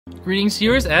Greetings,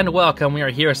 viewers, and welcome. We are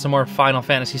here with some more Final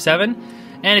Fantasy VII.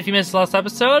 And if you missed the last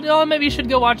episode, oh, maybe you should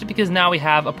go watch it because now we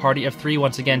have a party of three.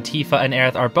 Once again, Tifa and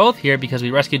Aerith are both here because we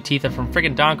rescued Tifa from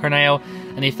friggin' Don Corneo,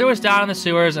 and they threw us down in the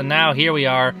sewers, and now here we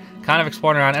are, kind of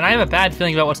exploring around. And I have a bad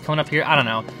feeling about what's coming up here. I don't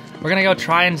know. We're gonna go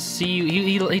try and see.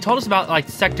 He told us about like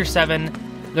Sector 7.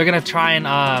 They're gonna try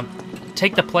and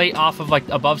take the plate off of like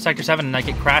above Sector 7 and like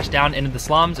it crash down into the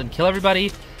slums and kill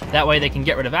everybody. That way they can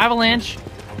get rid of Avalanche.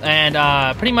 And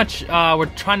pretty much we're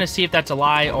trying to see if that's a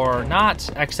lie or not,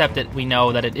 except that we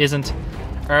know that it isn't.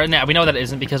 Or, no, we know that it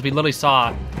isn't because we literally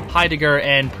saw Heidegger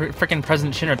and frickin'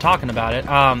 President Shinra talking about it.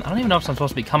 I don't even know if I'm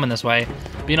supposed to be coming this way,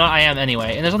 but you know what, I am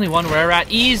anyway. And there's only one rare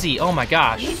rat. Easy! Oh my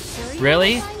gosh.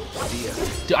 Really?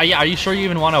 Yeah, are you sure you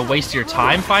even want to waste your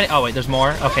time fighting? Oh wait, there's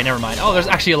more? Okay, never mind. Oh, there's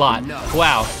actually a lot.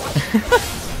 Wow.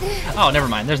 Oh, never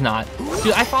mind, there's not.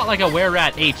 Dude, I fought like a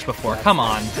were-rat H before. Come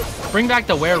on. Bring back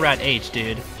the were-rat H,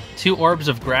 dude. 2 orbs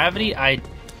of gravity. I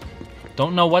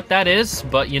don't know what that is,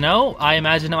 but you know, I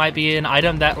imagine it might be an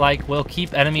item that like will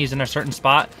keep enemies in a certain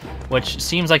spot, which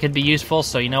seems like it'd be useful,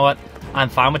 so you know what? I'm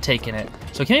fine with taking it.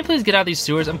 So can you please get out of these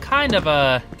sewers? I'm kind of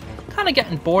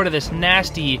getting bored of this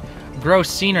nasty, gross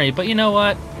scenery, but you know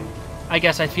what? I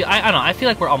guess I don't know, I feel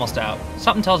like we're almost out.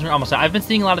 Something tells me we're almost out. I've been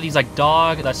seeing a lot of these like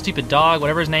that stupid dog,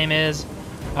 whatever his name is.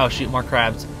 Oh shoot, more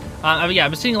crabs. Yeah,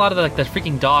 I've been seeing a lot of the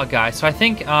freaking dog guys, so I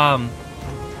think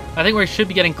we should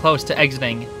be getting close to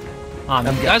exiting. You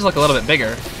guys look a little bit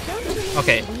bigger.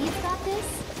 Okay.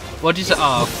 What'd you say?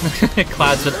 Oh,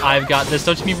 Cloud said, I've got this.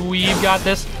 Don't you mean we've got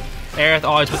this? Aerith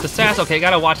always with the sass. Okay,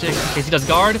 gotta watch it in case he does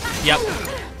guard. Yep.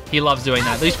 He loves doing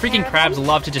that. These freaking crabs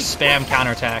love to just spam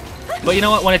counterattack. But you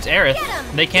know what? When it's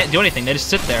Aerith, they can't do anything. They just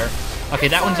sit there. Okay,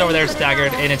 that one's over there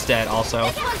staggered, and it's dead also.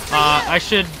 I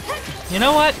should... You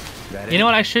know what? You know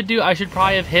what I should do? I should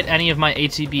probably have hit any of my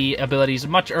ATB abilities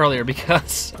much earlier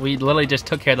because we literally just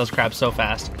took care of those crabs so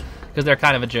fast. Because they're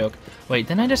kind of a joke. Wait,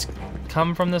 didn't I just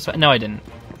come from this way? No, I didn't.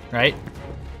 Right?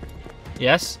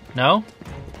 Yes? No?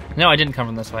 No, I didn't come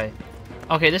from this way.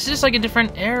 Okay, this is just like a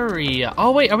different area.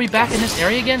 Oh wait, are we back in this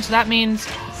area again? So that means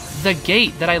the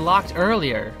gate that I locked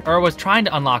earlier, or was trying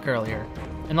to unlock earlier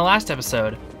in the last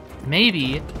episode.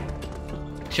 Maybe,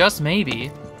 just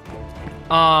maybe,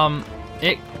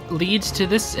 it leads to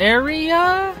this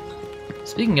area?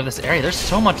 Speaking of this area, there's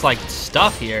so much like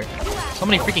stuff here. So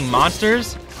many freaking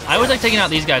monsters. I always like taking out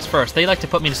these guys first. They like to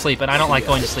put me to sleep, and I don't like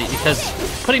going to sleep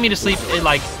because putting me to sleep, you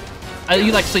like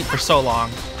sleep for so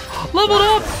long. Leveled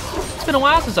up! It's been a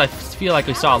while since I feel like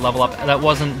we saw a level up that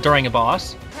wasn't during a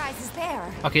boss.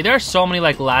 Okay, there are so many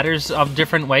like ladders of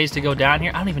different ways to go down here.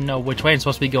 I don't even know which way I'm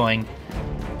supposed to be going.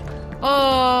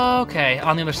 Oh, okay,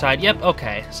 on the other side. Yep,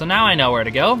 okay. So now I know where to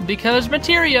go because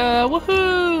materia,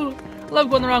 woohoo!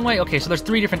 Love going the wrong way. Okay, so there's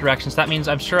 3 different directions. That means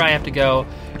I'm sure I have to go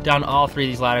down all 3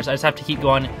 of these ladders. I just have to keep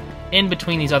going in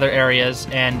between these other areas,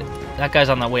 and that guy's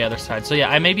on the way other side. So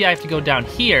yeah, maybe I have to go down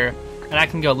here, and I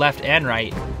can go left and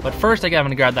right. But first, I'm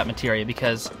gonna grab that materia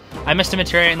because I missed a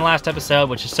materia in the last episode,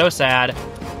 which is so sad.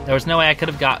 There was no way I could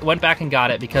have went back and got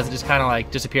it because it just kind of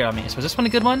like disappeared on me. So is this one a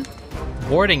good one?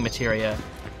 Warding materia.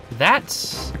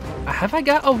 That's... Have I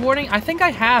got a warding? I think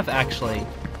I have, actually.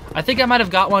 I think I might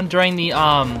have got one during the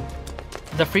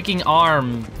freaking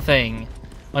arm thing.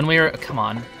 When we were... Come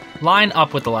on. Line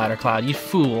up with the ladder, Cloud, you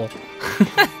fool.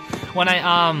 When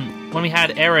we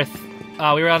had Aerith,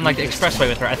 we were on, like, the expressway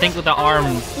with her. I think with the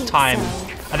arm time,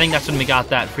 I think that's when we got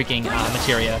that freaking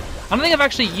materia. I don't think I've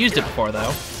actually used it before,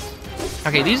 though.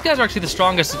 Okay, these guys are actually the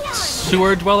strongest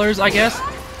sewer dwellers, I guess.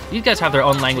 These guys have their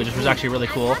own language, which is actually really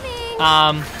cool.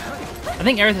 I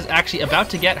think Aerith is actually about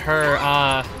to get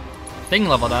her thing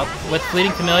leveled up with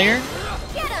Fleeting Familiar.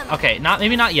 Okay,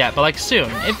 maybe not yet, but like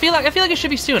soon. I feel like it should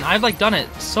be soon. I've like done it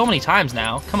so many times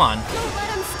now. Come on.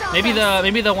 Maybe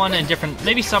the one in different.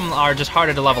 Maybe some are just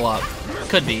harder to level up.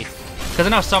 Could be, because I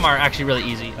know some are actually really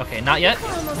easy. Okay, not yet.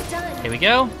 Here we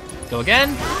go. Go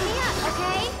again.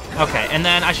 Okay, and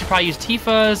then I should probably use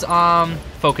Tifa's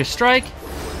Focus Strike.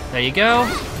 There you go.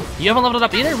 You haven't leveled it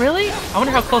up either, really? I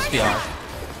wonder how close we are.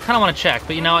 Kind of want to check,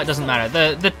 but you know what? It doesn't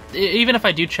matter. Even if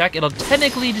I do check, it'll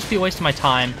technically just be a waste of my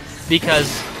time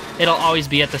because it'll always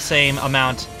be at the same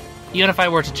amount, even if I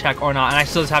were to check or not. And I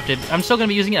still just have to. I'm still gonna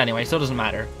be using it anyway, so it doesn't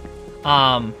matter.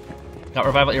 Got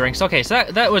revival earrings. Okay, so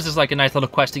that was just like a nice little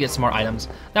quest to get some more items.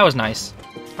 That was nice.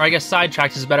 Or I guess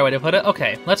sidetracked is a better way to put it.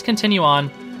 Okay, let's continue on.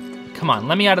 Come on,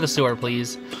 let me out of the sewer,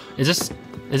 please. Is this it?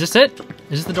 Is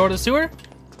this the door to the sewer?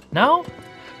 No?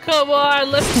 Come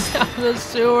on, let me out of the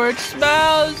sewer. It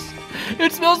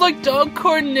smells like Don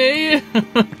Corneo.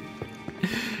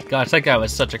 Gosh, that guy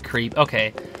was such a creep.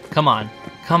 Okay, come on,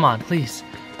 please.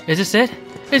 Is this it?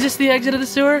 Is this the exit of the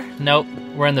sewer? Nope.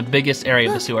 We're in the biggest area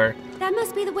of the sewer. That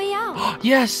must be the way out.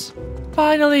 Yes!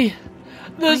 Finally!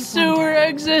 The sewer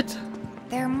exit!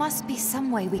 There must be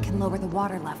some way we can lower the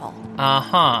water level.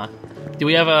 Uh-huh. Do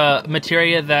we have a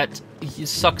materia that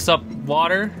sucks up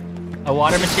water? A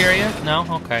water materia? No?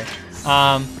 Okay.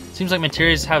 Seems like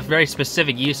materials have very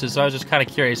specific uses, so I was just kind of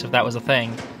curious if that was a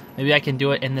thing. Maybe I can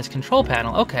do it in this control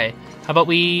panel. Okay. How about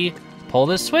we pull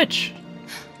this switch?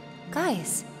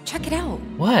 Guys, check it out.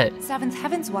 What? Seventh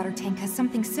Heaven's water tank has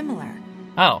something similar.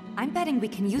 Oh. I'm betting we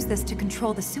can use this to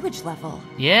control the sewage level.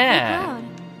 Yeah. Hey, Cloud,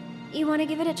 you want to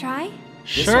give it a try?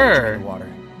 Sure. Water,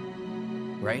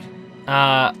 right?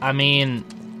 I mean,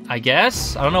 I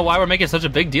guess. I don't know why we're making such a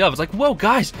big deal. It's like, whoa,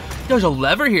 guys, there's a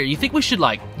lever here. You think we should,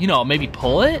 like, you know, maybe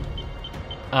pull it?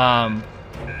 Oh,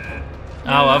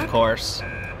 of course.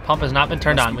 Pump has not been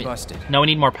turned on. No, we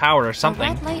need more power or A something.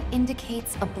 red light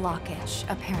indicates a blockage,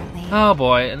 apparently. Oh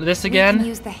boy, this We again? can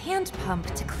use the hand pump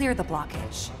to clear the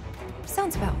blockage.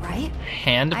 Sounds about right.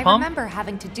 Hand I pump? remember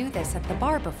having to do this at the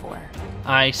bar before.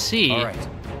 I see. All right.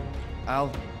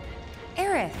 I'll...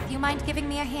 Aerith, you mind giving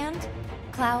me a hand?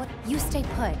 Cloud, you stay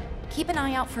put. Keep an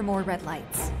eye out for more red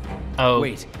lights. Oh,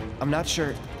 Wait, I'm not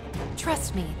sure.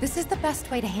 Trust me, this is the best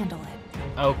way to handle it.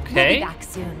 We'll be okay. back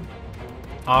soon.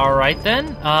 All right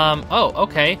then. Oh,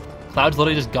 okay. Cloud's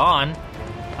literally just gone.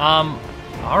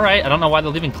 All right. I don't know why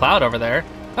they're leaving Cloud over there.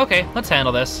 Okay, let's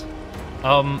handle this.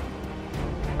 Or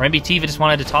maybe Tifa just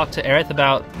wanted to talk to Aerith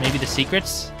about maybe the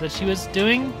secrets that she was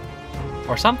doing?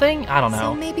 Or something? I don't So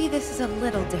know. maybe this is a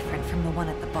little different from the one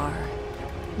at the bar.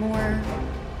 More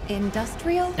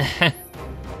industrial?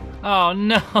 Oh,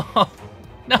 no.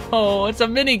 No, it's a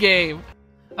mini game.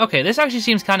 Okay, this actually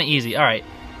seems kind of easy. All right.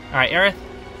 All right, Aerith,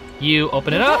 you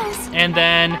open it up. Yes. And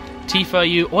then Tifa,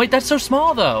 you... Oh, wait, that's so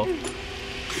small, though.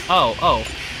 Oh.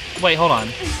 Wait, hold on.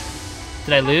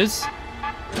 Did I lose?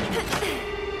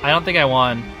 I don't think I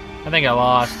won. I think I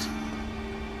lost.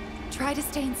 Try to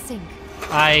stay in sync.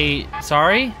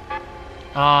 Sorry?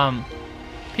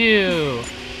 Pew.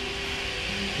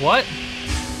 What?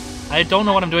 I don't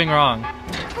know what I'm doing wrong.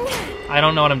 I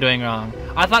don't know what I'm doing wrong.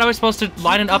 I thought I was supposed to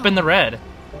line it up in the red.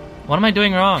 What am I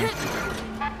doing wrong?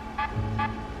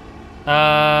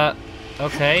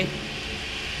 Okay.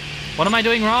 What am I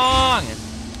doing wrong?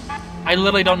 I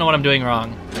literally don't know what I'm doing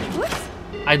wrong. Whoops.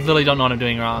 I literally don't know what I'm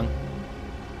doing wrong.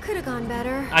 Could have gone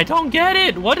better. I don't get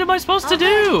it. What am I supposed to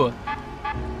do?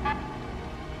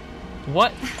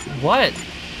 What?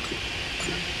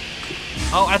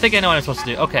 Oh, I think I know what I'm supposed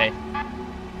to do. Okay.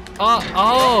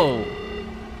 Oh.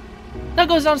 That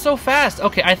goes down so fast.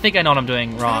 Okay, I think I know what I'm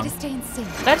doing Try wrong. to stay in sync.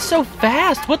 That's so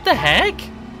fast. What the heck?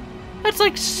 That's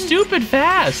like stupid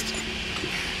fast.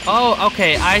 Oh,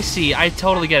 okay, I see. I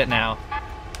totally get it now.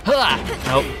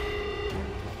 Nope.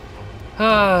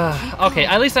 Okay,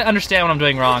 at least I understand what I'm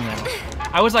doing wrong now.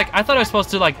 I thought I was supposed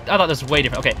to, I thought this was way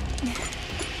different. Okay.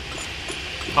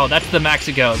 Oh, that's the max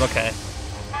it goes. Okay.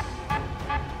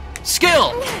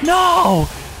 Skill! No!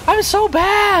 I'm so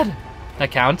bad!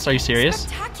 That counts? Are you serious?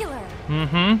 Spectacular.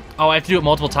 Mm-hmm. Oh, I have to do it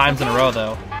multiple times in a row,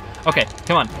 though. Okay,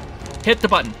 come on. Hit the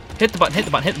button. Hit the button. Hit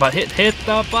the button. Hit the button. Hit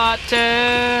the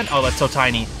button. Oh, that's so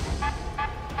tiny.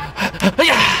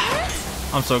 Yeah!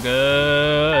 I'm so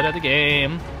good at the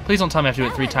game. Please don't tell me I have to do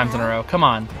it 3 times in a row. Come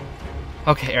on.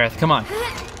 Okay, Aerith, come on.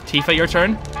 Tifa, your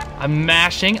turn. I'm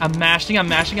mashing. Okay.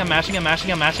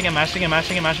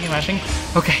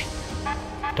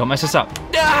 Don't mess this up.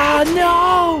 Ah,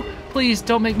 no! Please,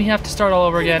 don't make me have to start all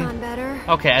over Could have again. gone better.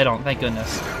 Okay, I don't. Thank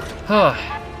goodness.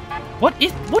 What's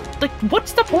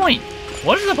the point?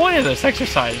 What is the point of this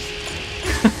exercise?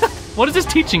 What is this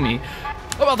teaching me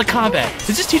about the combat?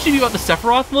 Is this teaching me about the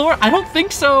Sephiroth lore? I don't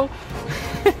think so.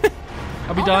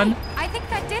 Are we done? Right, I think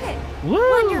that did it. Woo!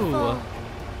 Wonderful.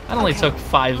 That only Okay, took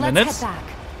 5 let's minutes. head back.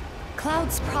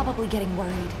 Cloud's probably getting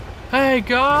worried. Hey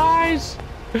guys!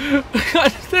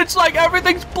 It's like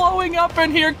everything's blowing up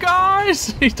in here,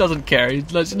 guys! He doesn't care.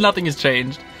 Nothing has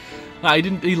changed.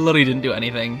 He literally didn't do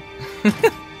anything. Did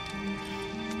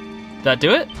that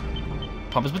do it?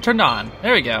 Pump has been turned on.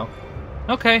 There we go.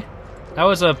 Okay. That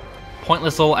was a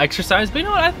pointless little exercise, but you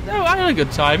know what? I had a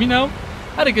good time, you know?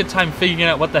 I had a good time figuring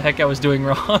out what the heck I was doing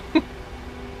wrong.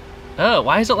 Oh,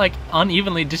 why is it like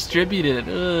unevenly distributed?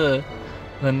 Ugh.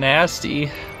 The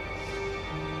nasty.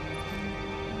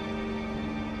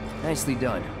 Nicely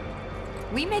done.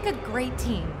 We make a great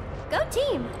team. Go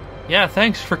team. Yeah,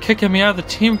 thanks for kicking me out of the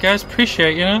team, guys.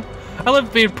 Appreciate it, you know? I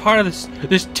love being part of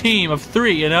this team of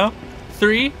 3, you know?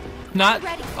 3? Not...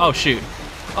 Oh, shoot.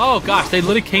 Oh, gosh, they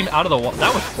literally came out of the wall.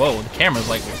 That was... Whoa, the camera's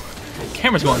going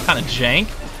kind of jank.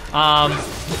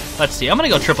 Let's see. I'm gonna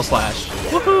go triple slash.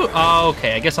 Woohoo! Oh,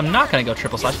 okay, I guess I'm not gonna go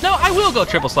triple slash. No, I will go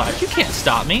triple slash. You can't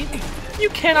stop me. You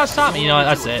cannot stop me. You know what?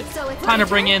 That's it. Time to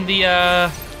bring in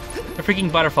the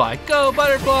freaking butterfly. Go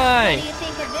butterfly! What do you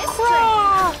think of this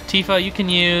trick? Tifa, you can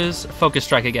use Focus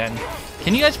Strike again.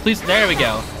 Can you guys please? There we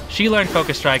go. She learned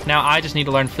Focus Strike. Now I just need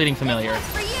to learn Fleeting Familiar.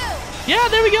 Yeah,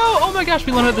 there we go. Oh my gosh,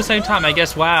 we learned it at the same time. I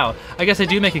guess. Wow. I guess I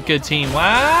do make a good team.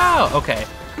 Wow. Okay.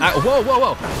 Whoa, whoa,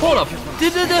 whoa. Hold up.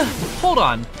 Hold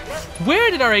on. Where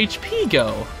did our HP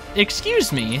go?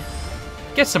 Excuse me.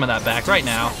 Get some of that back right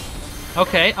now.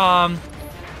 Okay.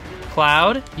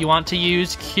 Cloud, you want to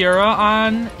use Cura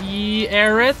on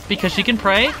Aerith because she can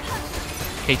pray?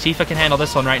 Okay, Tifa can handle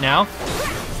this one right now.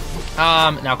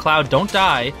 Now Cloud, don't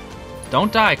die.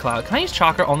 Don't die, Cloud. Can I use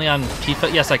Chakra only on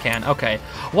Tifa? Yes, I can. Okay.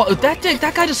 Well, that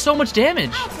guy does so much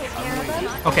damage.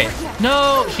 Okay.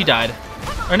 No, she died.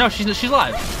 Or no, she's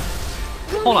alive.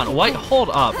 Hold on. What? Hold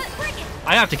up.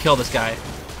 I have to kill this guy.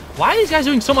 Why are these guys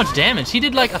doing so much damage? He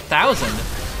did like 1,000.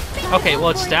 Okay, well,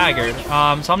 it's staggered.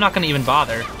 So I'm not gonna even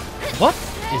bother. What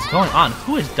is going on?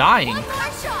 Who is dying?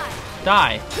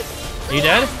 Die. Are you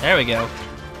dead? There we go.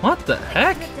 What the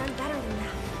heck?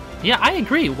 Yeah, I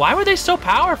agree. Why were they so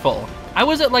powerful? I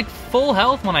was at like full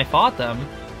health when I fought them.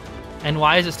 And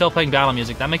why is it still playing battle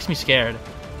music? That makes me scared.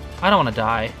 I don't want to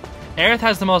die. Aerith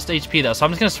has the most HP though, so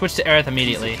I'm just gonna switch to Aerith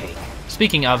immediately.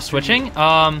 Speaking of switching,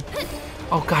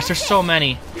 oh gosh, there's so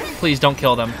many. Please don't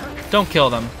kill them. Don't kill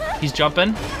them. He's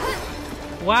jumping.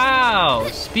 Wow.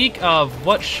 Speak of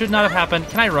what should not have happened.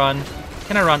 Can I run?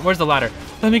 Can I run? Where's the ladder?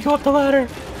 Let me go up the ladder.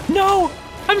 No!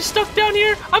 I'm stuck down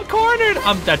here. I'm cornered.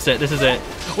 That's it. This is it.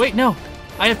 Wait, no.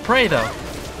 I have prey though.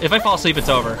 If I fall asleep, it's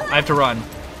over. I have to run.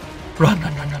 Run,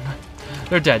 run, run, run, run.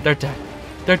 They're dead. They're dead.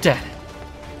 They're dead.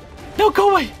 No,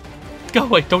 go away. Go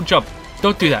away. Don't jump.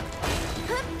 Don't do that.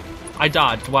 I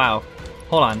dodged. Wow.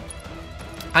 Hold on.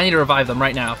 I need to revive them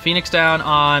right now. Phoenix down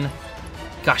on,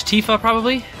 gosh, Tifa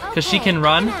probably? Because she can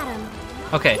run.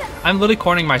 Okay. I'm literally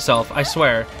cornering myself. I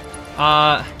swear.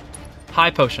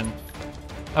 High potion.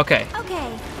 Okay.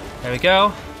 Okay. There we go.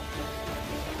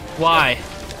 Why?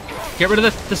 Get rid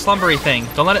of the slumbery thing.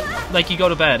 Don't let it, like, you go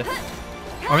to bed.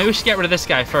 Or maybe we should get rid of this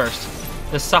guy first.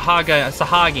 The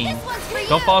Sahagin.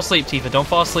 Don't fall asleep, Tifa. Don't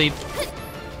fall asleep.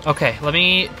 Okay, let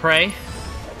me pray.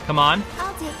 Come on.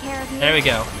 I'll take care of you. There we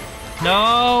go.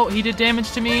 No, he did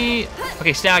damage to me.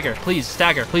 Okay, stagger, please,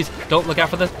 stagger, please. Don't look out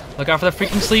for the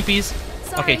freaking sleepies.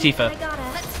 Okay, Tifa. I got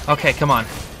it. Okay, come on.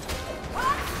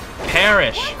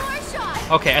 Perish.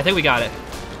 Okay, I think we got it.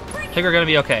 I think we're gonna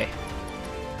be okay.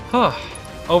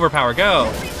 Overpower,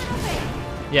 go.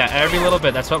 Yeah, every little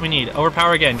bit, that's what we need.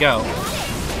 Overpower again, go.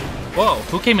 Whoa,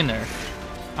 who came in there?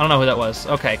 I don't know who that was.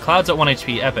 Okay, Cloud's at 1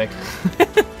 HP, epic.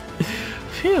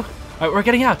 Phew. All right, we're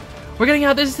getting out. We're getting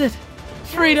out, this is it.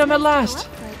 Freedom at last.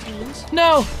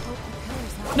 No.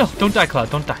 No, don't die, Cloud,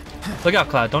 don't die. Look out,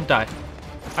 Cloud, don't die.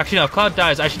 Actually, no, if Cloud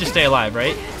dies, I should just stay alive,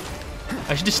 right?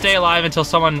 I should just stay alive until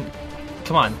someone,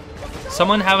 come on.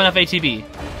 Someone have enough ATB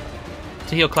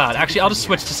to heal Cloud. Actually, I'll just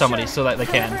switch to somebody so that they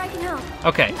can.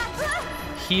 Okay.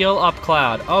 Heal up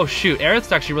Cloud. Oh shoot,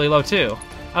 Aerith's actually really low too.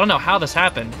 I don't know how this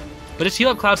happened, but just heal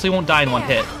up Cloud so he won't die in one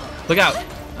hit. Look out.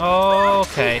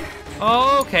 Okay.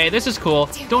 Okay, this is cool.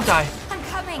 Don't die.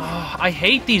 Oh, I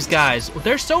hate these guys.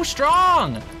 They're so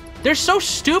strong. They're so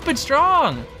stupid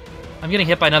strong. I'm getting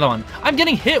hit by another one. I'm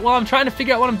getting hit while I'm trying to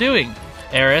figure out what I'm doing.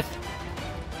 Aerith,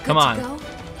 come on.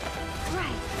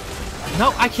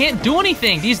 No, I can't do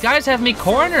anything. These guys have me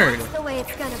cornered.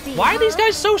 Why are these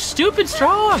guys so stupid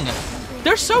strong?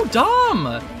 They're so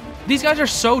dumb. These guys are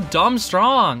so dumb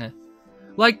strong.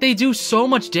 Like, they do so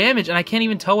much damage and I can't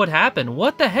even tell what happened.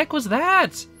 What the heck was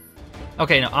that?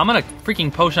 Okay, no, I'm gonna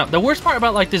freaking potion up. The worst part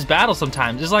about, like, this battle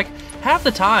sometimes is, like, half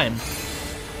the time,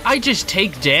 I just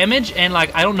take damage and,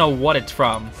 like, I don't know what it's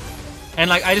from. And,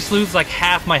 like, I just lose, like,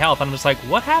 half my health. I'm just like,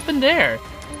 what happened there?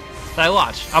 But I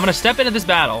watch. I'm gonna step into this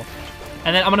battle,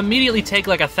 and then I'm gonna immediately take,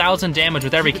 like, 1,000 damage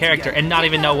with every character and not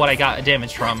even know what I got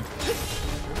damage from.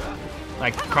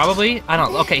 Like, probably? I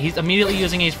don't know. Okay, he's immediately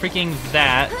using his freaking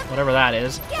that, whatever that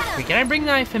is. Wait, can I bring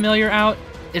my familiar out?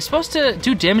 It's supposed to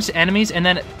do damage to enemies and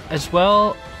then, as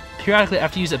well, periodically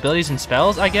have to use abilities and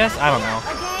spells, I guess? I don't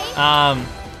know.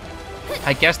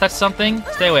 I guess that's something.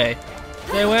 Stay away.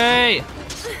 Stay away!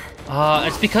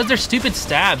 It's because they're stupid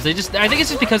stabs. I think it's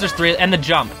just because there's 3, and the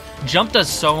jump. Jump does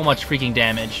so much freaking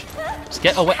damage. Just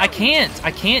get away. I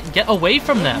can't get away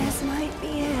from them.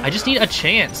 I just need a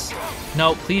chance.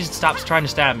 No, please stop trying to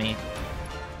stab me.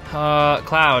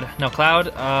 Cloud. No,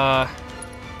 Cloud.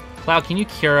 Cloud, can you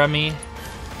cure me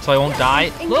so I won't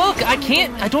die? Look, I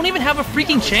can't. I don't even have a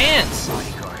freaking chance.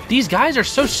 These guys are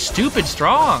so stupid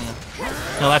strong.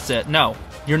 No, that's it. No,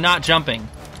 you're not jumping.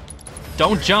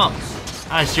 Don't jump.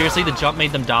 Seriously, the jump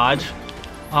made them dodge.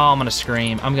 Oh, I'm gonna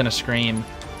scream. I'm gonna scream.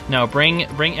 No, bring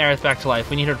Aerith back to life.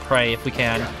 We need her to pray if we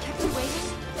can.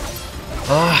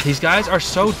 Ugh, these guys are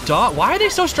so dumb. Why are they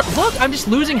so strong? Look, I'm just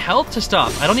losing health to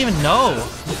stuff. I don't even know.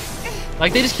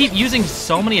 Like, they just keep using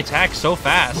so many attacks so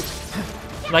fast.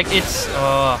 Like, it's,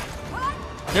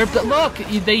 look,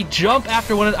 they jump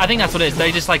after one of, I think that's what it is.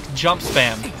 They just, like, jump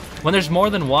spam. When there's more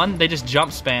than one, they just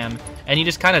jump spam, and you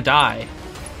just kind of die.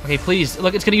 Okay, please.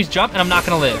 Look, it's gonna use jump, and I'm not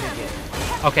gonna live.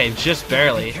 Okay, just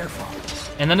barely.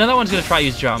 And then another one's gonna try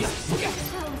use jump.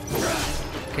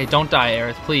 Okay, don't die,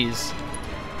 Aerith, please.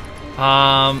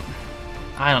 I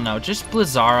don't know. Just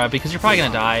Blizzara, because you're probably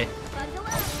gonna die.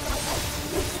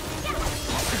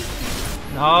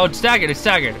 No, it's staggered, it's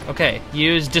staggered. Okay,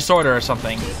 use Disorder or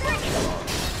something.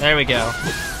 There we go.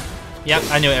 Yep,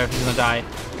 I knew Aerith was gonna die.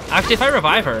 Actually, if I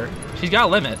revive her, she's got a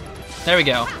limit. There we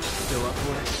go.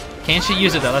 Can she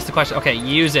use it though? That's the question. Okay,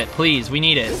 use it, please. We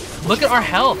need it. Look at our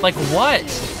health. Like what?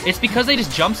 It's because they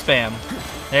just jump spam.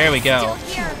 There we go.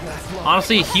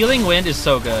 Honestly, Healing Wind is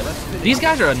so good. These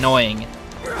guys are annoying.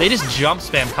 They just jump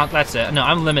spam. That's it. No,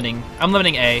 I'm limiting. I'm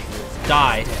limiting A.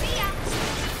 Die.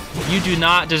 You do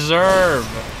not deserve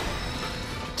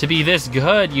to be this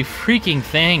good, you freaking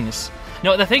things.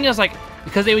 No, the thing is, like,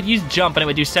 because they would use jump and it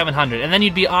would do 700, and then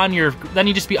you'd be on your, then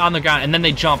you'd just be on the ground, and then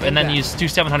they jump, and then you do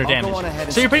 700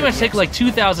 damage. So you pretty much take like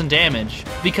 2,000 damage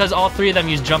because all three of them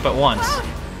use jump at once.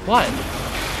 What?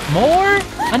 More?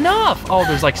 Enough! Oh,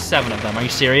 there's like 7 of them. Are you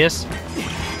serious?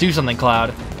 Do something,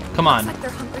 Cloud. Come on. Looks like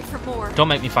they're hungry for more. Don't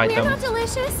make me fight them. We're not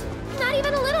delicious. Not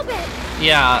even a little bit.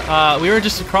 Yeah, we were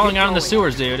just crawling out in the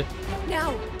sewers, dude.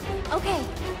 No. Okay.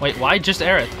 Wait, why just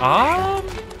Aerith?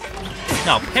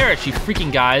 No, perish, you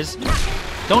freaking guys.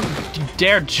 Don't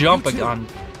dare jump again.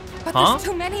 But Huh? there's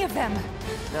too many of them.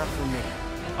 Not for me.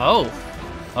 Oh.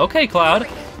 Okay, Cloud.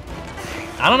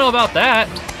 I don't know about that.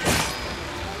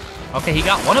 Okay, he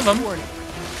got one of them.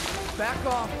 Back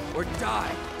off or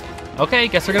die. Okay,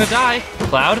 guess they're gonna die.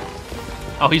 Cloud.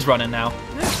 Oh, he's running now.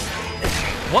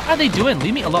 What are they doing?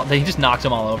 Leave me alone. They just knocked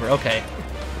him all over. Okay.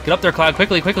 Get up there, Cloud.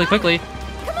 Quickly, quickly, quickly.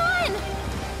 Come on.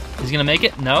 He's gonna make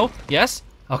it? No? Yes?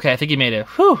 Okay, I think he made it.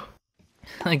 Whew.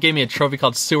 They gave me a trophy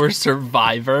called Sewer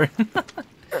Survivor.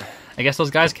 I guess those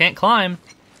guys can't climb.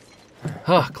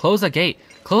 Ugh, close that gate.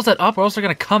 Close that up or else they're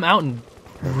gonna come out and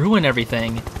ruin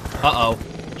everything. Uh-oh.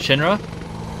 Shinra?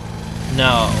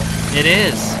 No. It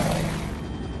is.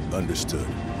 Understood.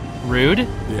 Rude?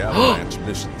 The avalanche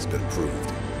mission's been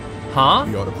approved. Huh?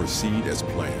 We ought to proceed as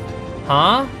planned.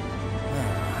 Huh?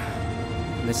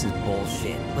 This is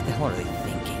bullshit. What the hell are they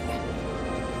thinking?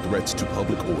 Threats to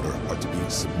public order are to be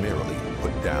summarily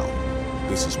put down.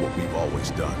 This is what we've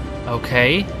always done.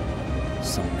 Okay.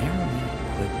 Summarily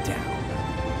put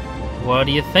down. What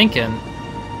are you thinking?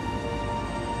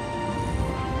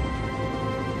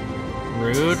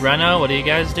 Rude, Reno, what are you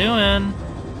guys doing?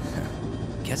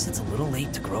 Guess it's a little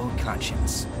late to grow a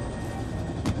conscience.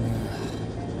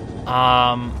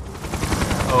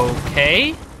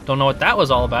 Okay. Don't know what that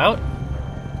was all about.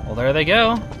 Well, there they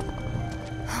go.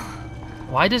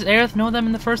 Why does Aerith know them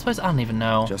in the first place? I don't even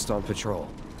know. Just on patrol.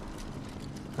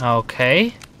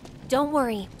 Okay. Don't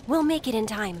worry. We'll make it in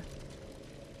time.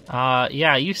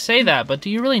 Yeah, you say that, but do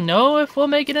you really know if we'll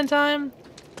make it in time?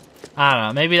 I don't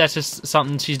know. Maybe that's just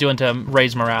something she's doing to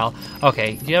raise morale.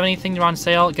 Okay, do you have anything on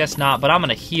sale? Guess not, but I'm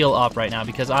gonna heal up right now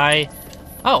because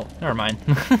Oh, never mind.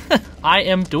 I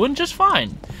am doing just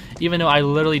fine. Even though I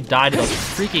literally died to those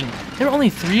freaking... There were only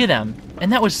 3 of them,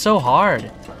 and that was so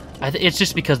hard. It's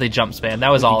just because they jump spam.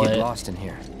 That was all Get it. lost in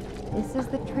here. This is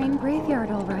the train graveyard,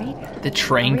 all right. The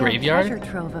train A real graveyard?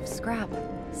 treasure trove of scrap.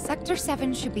 Sector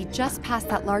 7 should be just past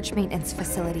that large maintenance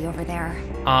facility over there.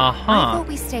 I Uh-huh. vote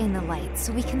we stay in the light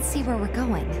so we can see where we're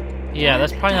going. Yeah,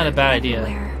 that's probably not a bad idea.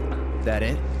 Everywhere. That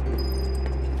it?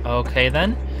 Okay,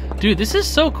 then. Dude, this is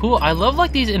so cool. I love,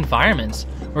 like, these environments.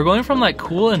 We're going from, like,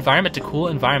 cool environment to cool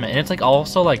environment. And it's, like,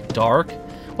 also, like, dark.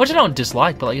 Which I don't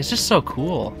dislike, but, like, it's just so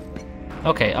cool.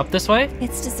 Okay, up this way?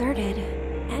 It's deserted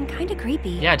and kind of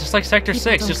creepy. Yeah, just like Sector People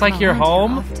 6. don't Just like come your around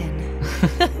home. here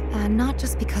often. Not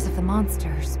just because of the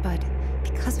monsters, but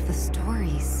because of the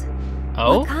stories.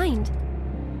 Oh? What kind?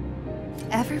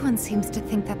 Everyone seems to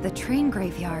think that the train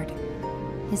graveyard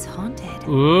is haunted.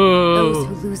 Ooh. Those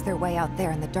who lose their way out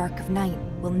there in the dark of night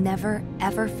will never,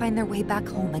 ever find their way back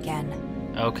home again.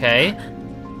 Okay.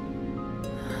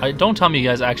 Don't tell me you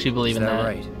guys actually believe in that.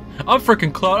 Right? I'm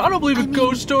freaking Cloud. I don't believe in I mean,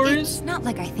 ghost stories. It's not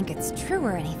like I think it's true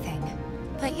or anything.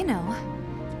 But you know,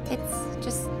 it's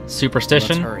just...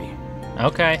 Superstition? Let's hurry.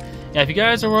 Okay. Yeah, if you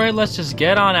guys are worried, let's just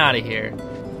get on out of here.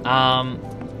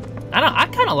 I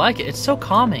kind of like it. It's so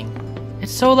calming.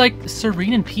 It's so like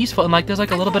serene and peaceful, and like there's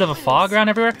like a little bit of a fog around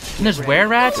everywhere. And there's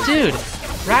were-rats, dude.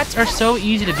 Rats are so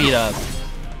easy to beat up,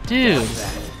 dude.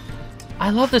 I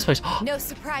love this place. No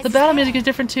surprise. The battle music is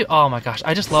different too. Oh my gosh,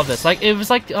 I just love this. Like it was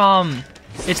like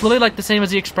it's literally like the same as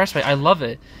the expressway. I love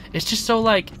it. It's just so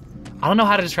like, I don't know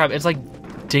how to describe it. It's like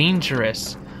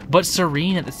dangerous but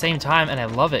serene at the same time, and I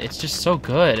love it. It's just so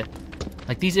good.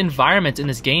 Like these environments in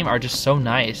this game are just so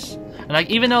nice. And like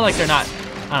even though like they're not,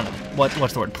 I don't know,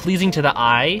 what's the word? Pleasing to the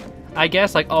eye, I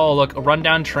guess. Like, oh look, a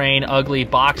rundown train, ugly,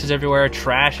 boxes everywhere,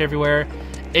 trash everywhere.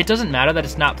 It doesn't matter that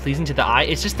it's not pleasing to the eye.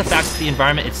 It's just the fact that the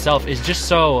environment itself is just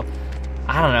so,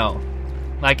 I don't know,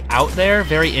 like out there,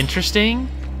 very interesting.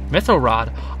 Mithril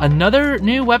Rod, another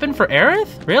new weapon for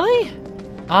Aerith? Really?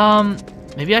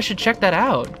 Maybe I should check that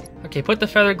out. Okay, put the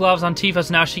feather gloves on Tifa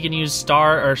so now she can use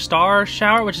Star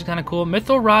Shower, which is kind of cool.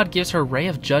 Mithril Rod gives her Ray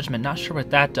of Judgment. Not sure what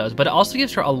that does, but it also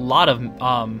gives her a lot of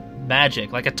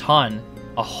magic, like a ton.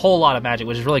 A whole lot of magic,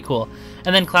 which is really cool.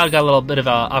 And then Cloud got a little bit of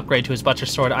an upgrade to his Butcher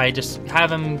Sword. I just have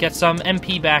him get some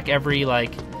MP back every,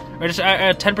 like, or just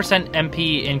a 10%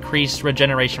 MP increased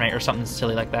regeneration rate or something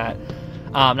silly like that.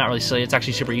 Not really silly, it's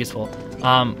actually super useful.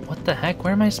 What the heck?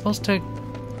 Where am I supposed to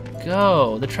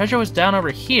go? The treasure was down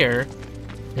over here.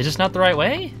 Is this not the right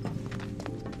way?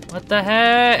 What the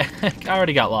heck? I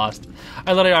already got lost.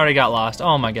 I literally already got lost.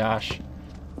 Oh my gosh.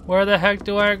 Where the heck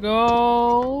do I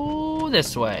go?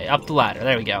 This way, up the ladder.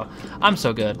 There we go. I'm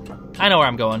so good. I know where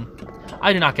I'm going.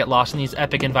 I do not get lost in these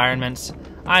epic environments.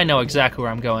 I know exactly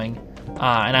where I'm going.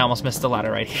 And I almost missed the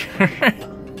ladder right here.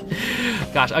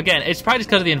 Gosh, again, it's probably just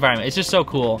because of the environment. It's just so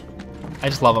cool. I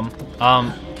just love them.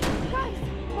 Guys,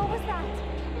 what was that?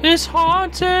 It's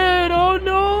haunted! Oh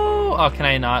no! Oh, can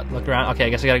I not look around? Okay, I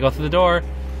guess I gotta go through the door.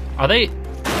 Are they?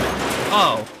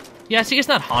 Oh. Yeah, see, it's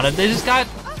not haunted. They just got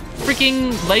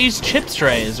freaking Lay's chips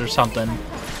trays or something.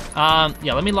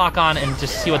 Yeah, let me lock on and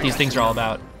just see what these things are all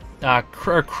about.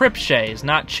 Crypt shays,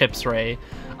 not chips ray.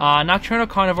 Nocturnal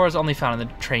carnivores only found in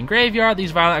the train graveyard.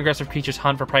 These violent, aggressive creatures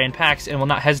hunt for prey in packs and will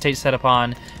not hesitate to set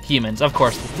upon humans. Of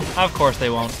course they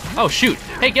won't. Oh shoot!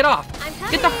 Hey, get off!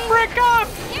 Get the frick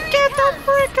off! Get the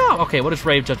frick off! Okay, what is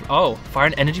Ray of Judgment? Oh, fire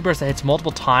an energy burst that hits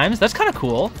multiple times. That's kind of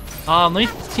cool. Let me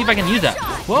see if I can use that.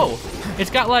 Whoa!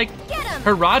 It's got like,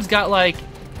 her rod's got like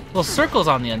little circles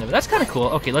on the end of it. That's kind of cool.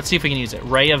 Okay, let's see if we can use it.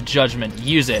 Ray of Judgment.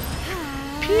 Use it.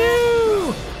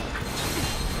 Pew!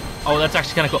 Oh, that's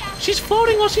actually kind of cool. She's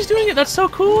floating while she's doing it. That's so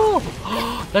cool.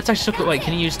 That's actually so cool. Wait,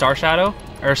 can you use Star Shadow?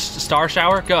 Or Star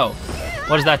Shower? Go.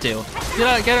 What does that do?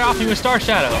 Get her off me with Star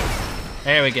Shadow.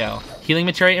 There we go. Healing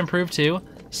materia improved too.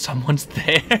 Someone's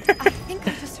there. I think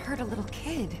I just heard a little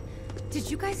kid. Did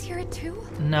you guys hear it too?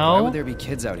 No. Why would there be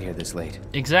kids out here this late?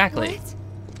 Exactly. What?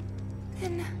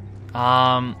 Then...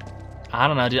 I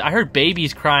don't know, dude. I heard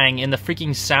babies crying in the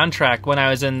freaking soundtrack when I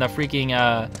was in the freaking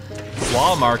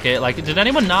wall market. Like, did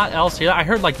anyone not else hear that? I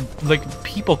heard like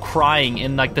people crying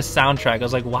in like the soundtrack. I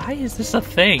was like, why is this a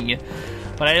thing?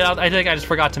 But I think I just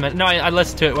forgot to mention. No, I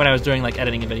listened to it when I was doing like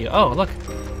editing a video. Oh,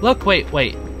 look,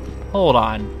 wait, hold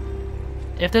on.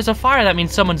 If there's a fire, that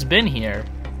means someone's been here.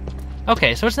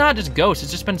 Okay, so it's not just ghosts.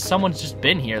 It's just been someone's just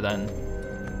been here then.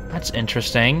 That's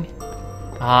interesting.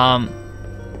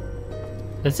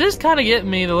 This is kind of getting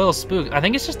me the little spook. I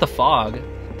think it's just the fog.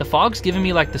 The fog's giving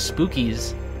me like the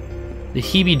spookies. The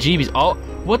heebie-jeebies. Oh,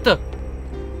 what the?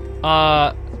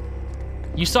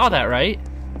 You saw that, right?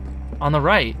 On the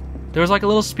right. There was like a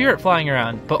little spirit flying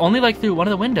around, but only like through one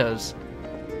of the windows.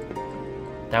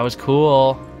 That was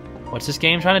cool. What's this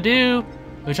game trying to do?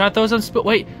 We're trying to throw some spook.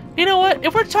 Wait, you know what?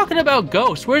 If we're talking about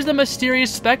ghosts, where's the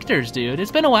mysterious specters, dude? It's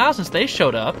been a while since they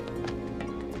showed up.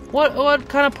 What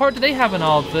kind of part do they have in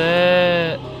all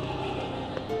the?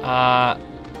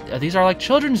 These are like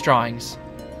children's drawings.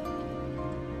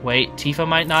 Wait, Tifa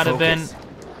might not have been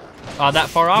that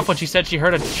far off when she said she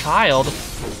heard a child.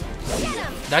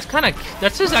 That's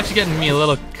just actually getting me a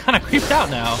little kind of creeped out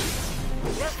now.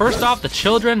 First off, the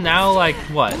children. Now, like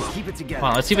what? Keep it together.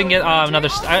 Well, let's see if we can get another.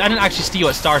 I didn't actually see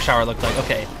what Star Shower looked like.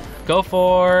 Okay, go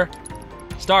for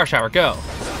Star Shower. Go.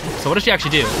 So what does she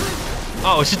actually do?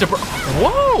 Oh, it's just a...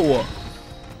 Whoa!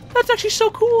 That's actually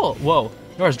so cool. Whoa,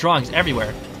 there's drawings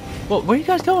everywhere. Whoa, where are you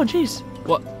guys going? Jeez.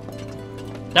 What?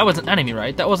 That wasn't an enemy,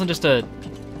 right? That wasn't just a...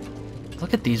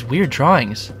 Look at these weird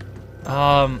drawings.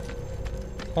 Hold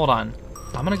on.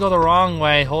 I'm gonna go the wrong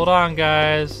way. Hold on,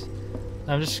 guys.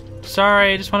 I'm just...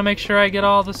 Sorry, I just want to make sure I get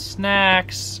all the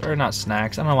snacks. Or not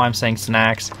snacks. I don't know why I'm saying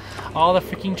snacks. All the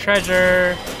freaking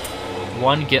treasure.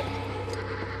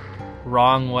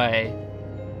 Wrong way.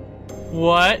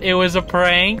 What? It was a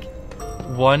prank?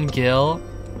 One gil?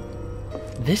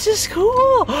 This is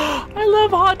cool. I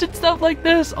love haunted stuff like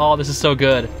this. Oh, this is so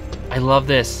good. I love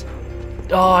this.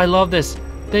 Oh, I love this.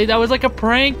 That was like a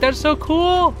prank. That's so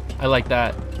cool. I like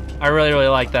that. I really, really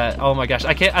like that. Oh my gosh.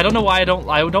 I don't know why I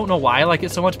don't know why I like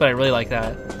it so much, but I really like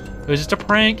that. It was just a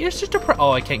prank. It's just a prank.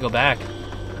 Oh, I can't go back.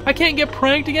 I can't get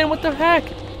pranked again. What the heck?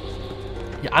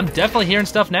 Yeah, I'm definitely hearing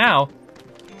stuff now.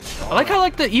 I like how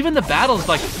like even the battles,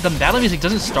 like the battle music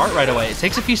doesn't start right away. It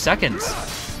takes a few seconds.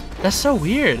 That's so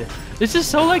weird. This is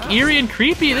so like eerie and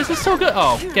creepy. This is so good.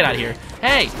 Oh, get out of here.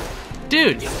 Hey,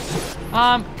 dude.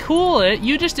 Cool it.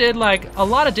 You just did like a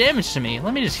lot of damage to me.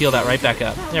 Let me just heal that right back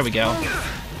up. There we go.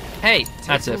 Hey,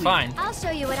 that's it. Fine. I'll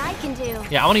show you what I can do.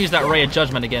 Yeah, I want to use that Ray of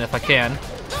Judgment again if I can.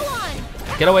 Go on.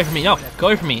 Get away from me. No, go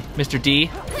away from me, Mr.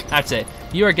 D. That's it.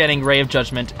 You are getting Ray of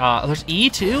Judgment. There's E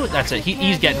too? That's it.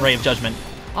 He's getting Ray of Judgment.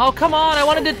 Oh, come on. I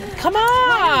wanted to... Come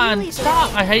on.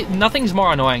 Stop. I hate... Nothing's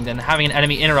more annoying than having an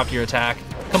enemy interrupt your attack.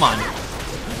 Come on.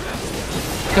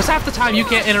 Because half the time you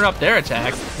can't interrupt their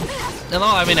attack. No,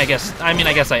 I mean, I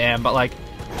guess I am, but like...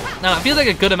 No, it feels like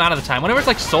a good amount of the time. Whenever it's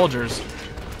like soldiers...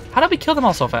 How did we kill them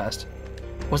all so fast?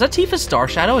 Was that Tifa's Star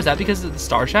Shadow? Is that because of the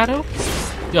Star Shadow?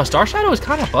 Yo, Star Shadow is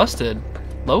kind of busted.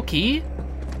 Low key.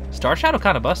 Star Shadow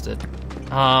kind of busted.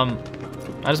 I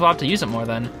just will have to use it more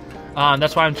then.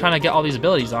 That's why I'm trying to get all these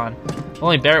abilities on. If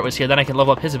only Barrett was here, then I can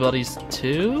level up his abilities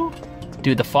too.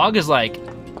 Dude, the fog is like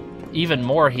even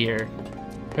more here.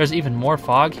 There's even more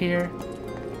fog here.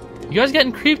 You guys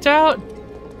getting creeped out?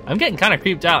 I'm getting kind of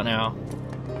creeped out now.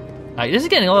 Like, this is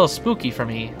getting a little spooky for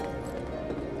me.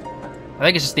 I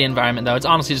think it's just the environment though. It's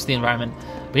honestly just the environment.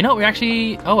 But you know what, we're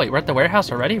actually... Oh wait, we're at the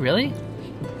warehouse already? Really?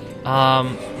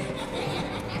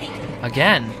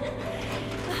 Again.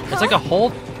 It's like a whole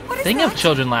thing of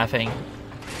children laughing.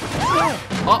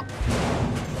 Oh.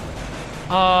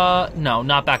 No,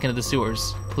 not back into the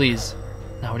sewers. Please.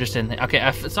 No, we're just in there.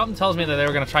 Okay, something tells me that they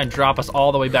were gonna try and drop us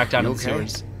all the way back down to the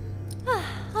sewers.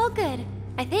 All good,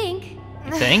 I think.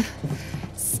 You think?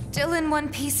 Still in one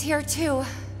piece here too.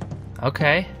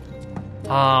 Okay.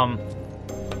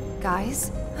 Guys?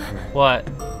 What?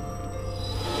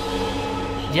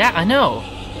 Yeah, I know.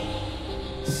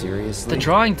 Seriously? The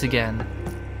drawings again.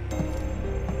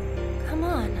 Come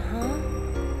on,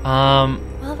 huh?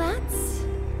 Well, that's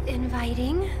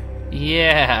inviting.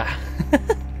 Yeah.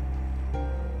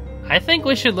 I think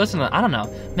we should listen to, I don't know.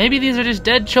 Maybe these are just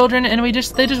dead children and they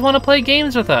just want to play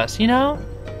games with us, you know?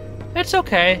 It's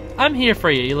okay. I'm here for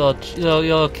you, you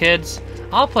little kids.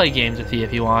 I'll play games with you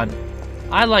if you want.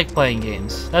 I like playing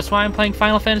games. That's why I'm playing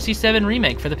Final Fantasy VII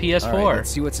Remake for the PS4. All right, let's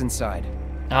see what's inside.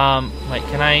 Wait,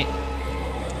 can I...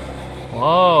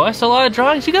 Whoa, that's a lot of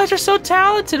drawings. You guys are so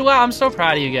talented. Wow, I'm so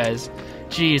proud of you guys.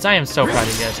 Jeez, I am so proud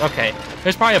of you guys. Okay,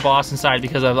 there's probably a boss inside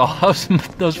because of all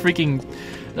those freaking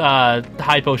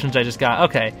high potions I just got.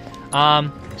 Okay,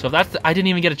 so if that's... I didn't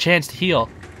even get a chance to heal.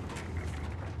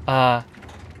 You want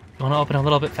to open a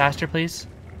little bit faster, please?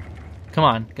 Come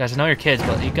on, guys, I know you're kids,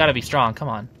 but you gotta be strong. Come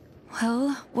on.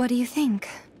 Well, what do you think?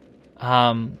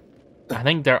 I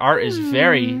think their art is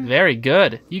very, very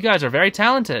good. You guys are very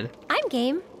talented. I'm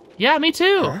game. Yeah, me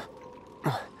too.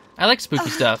 I like spooky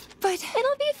stuff. But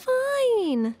It'll be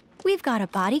fine. We've got a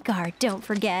bodyguard, don't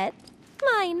forget.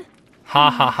 Mine. Ha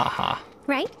ha ha ha.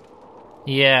 Right?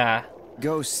 Yeah.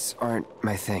 Ghosts aren't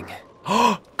my thing.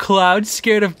 Cloud's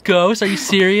scared of ghosts? Are you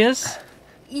serious?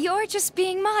 you're just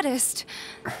being modest.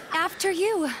 After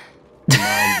you.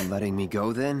 Mind letting me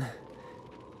go then?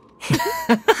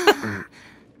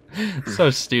 So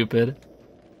stupid.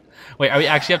 Wait, are we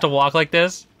actually have to walk like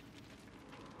this?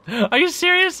 Are you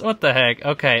serious? What the heck?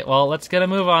 Okay, well, let's get a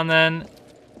move on then.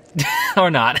 Or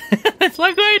not. It's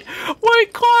like, wait,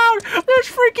 Cloud! There's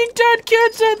freaking dead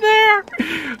kids in there!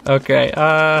 Okay,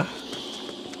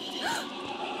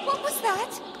 What was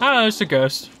that? I don't know, it's a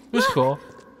ghost. It was cool.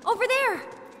 Over there.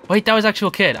 Wait, that was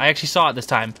actual kid. I actually saw it this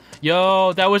time.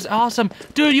 Yo, that was awesome.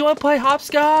 Dude, you want to play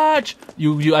hopscotch?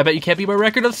 I bet you can't beat my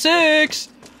record of 6.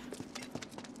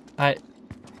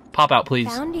 Pop out, please.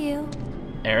 Found you.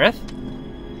 Aerith?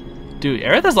 Dude,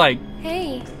 Aerith is like...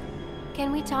 Hey,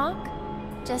 can we talk?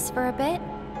 Just for a bit?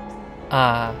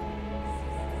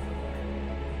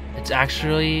 It's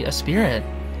actually a spirit.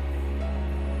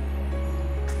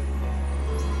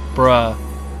 Bruh,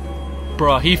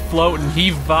 he floating,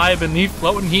 he vibing, he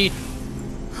floating, he...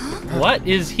 What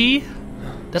is he?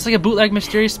 That's like a bootleg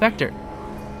Mysterious Spectre.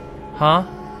 Huh?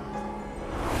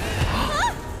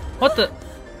 What the...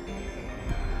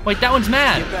 Wait, that one's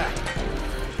mad.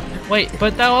 Wait,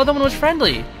 but that other one was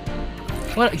friendly.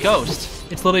 What? A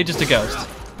ghost. It's literally just a ghost.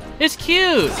 It's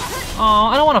cute. Oh,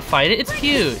 I don't want to fight it. It's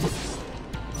cute.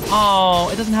 Oh,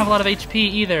 it doesn't have a lot of HP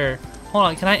either. Hold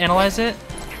on, can I analyze it?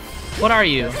 What are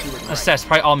you? Assess,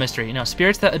 probably all mystery. You know,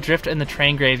 spirits that adrift in the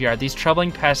train graveyard. These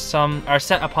troubling pests are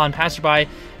set upon passerby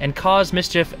and cause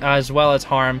mischief as well as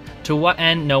harm. To what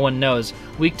end, no one knows.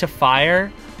 Weak to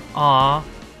fire? Aw,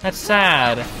 that's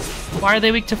sad. Why are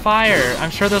they weak to fire? I'm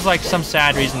sure there's like some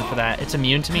sad reason for that. It's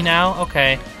immune to me now?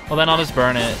 Okay, well then I'll just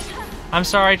burn it. I'm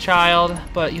sorry, child,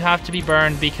 but you have to be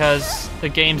burned because the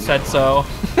game said so.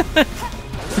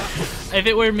 If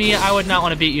it were me, I would not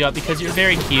want to beat you up because you're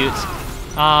very cute.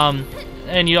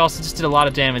 And you also just did a lot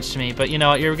of damage to me, but you know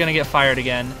what, you're gonna get fired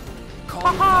again.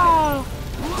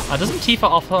 Doesn't Tifa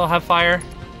also have fire?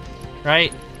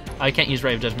 Right? I can't use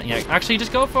Ray of Judgment yet. Actually,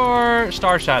 just go for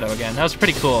Star Shadow again. That was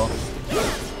pretty cool.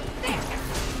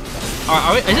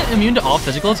 Is it immune to all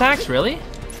physical attacks? Really?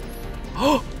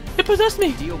 Oh, it possessed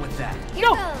me! Deal with that.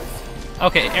 No!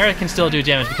 Okay, Aerith can still do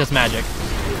damage because magic.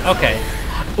 Okay.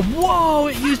 Whoa,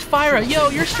 it used fire. Yo,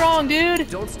 you're strong, dude.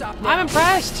 Don't stop now. I'm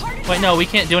impressed. Wait, no, we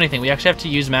can't do anything. We actually have to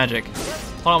use magic.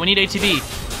 Hold on, we need ATB.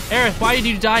 Aerith, why did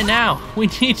you die now? We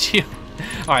need you.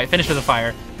 All right, finish with the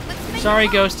fire. Sorry,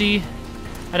 Ghosty.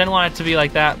 I didn't want it to be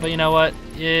like that, but you know what?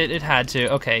 It had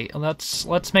to. Okay,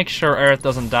 let's make sure Aerith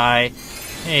doesn't die.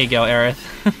 There you go,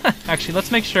 Aerith. Actually,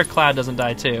 let's make sure Cloud doesn't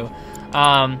die too.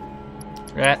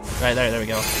 Right there we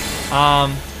go.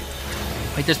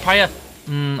 Wait, there's probably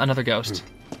another ghost.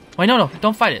 Wait, no,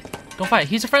 don't fight it. Don't fight it.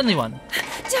 He's a friendly one.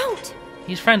 Don't!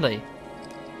 He's friendly.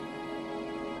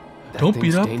 That Don't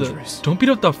beat thing's up dangerous. don't beat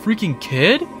up the freaking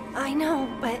kid. I know,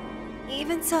 but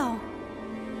even so.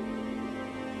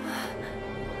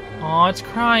 Aw, it's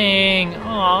crying.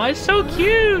 Aw, it's so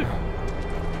cute.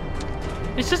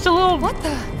 It's just a little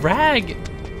rag.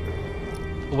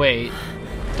 Wait.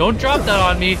 Don't drop that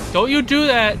on me. Don't you do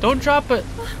that. Don't drop it.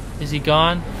 Is he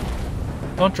gone?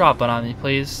 Don't drop it on me,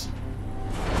 please.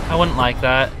 I wouldn't like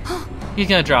that. He's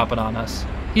gonna drop it on us.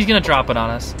 He's gonna drop it on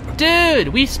us. Dude,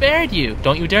 we spared you.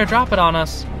 Don't you dare drop it on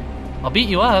us. I'll beat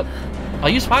you up. I'll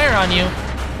use fire on you.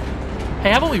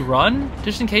 Hey, how about we run?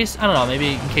 Just in case, I don't know,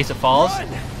 maybe in case it falls.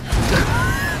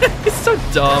 It's so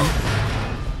dumb.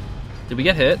 Did we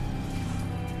get hit?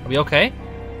 Are we okay?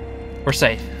 We're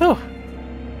safe. Whew.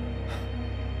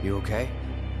 You okay?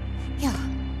 Yeah.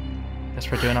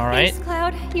 Guess we're doing all right. Thanks,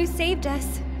 Cloud. You saved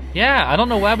us. Yeah, I don't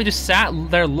know why we just sat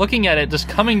there looking at it, just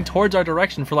coming towards our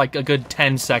direction for like a good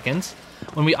 10 seconds,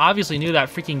 when we obviously knew that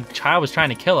freaking child was trying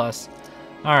to kill us.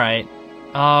 All right.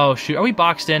 Oh shoot, are we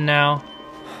boxed in now?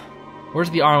 Where's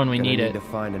the R when we need it? to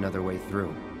find another way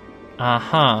through.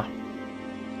 Uh-huh.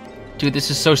 Dude,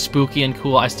 this is so spooky and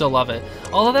cool. I still love it.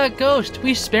 All of that ghost,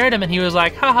 we spared him and he was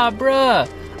like, haha, bruh,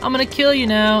 I'm gonna kill you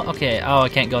now. Okay, oh, I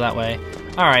can't go that way.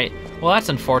 All right, well, that's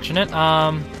unfortunate.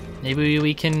 Maybe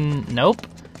we can, nope.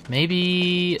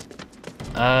 Maybe,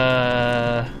 through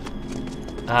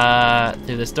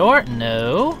this door?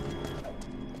 No.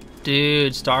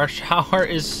 Dude, Star Shower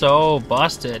is so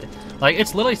busted. Like,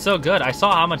 it's literally so good. I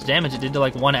saw how much damage it did to,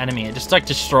 like, one enemy. It just, like,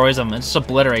 destroys them. It just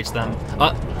obliterates them.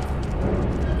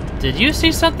 Did you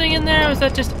see something in there? Or was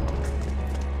that just...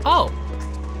 Oh.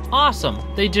 Awesome.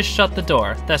 They just shut the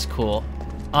door. That's cool.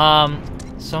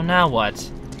 So now what?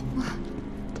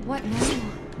 What now?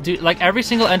 Dude, like, every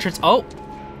single entrance... Oh!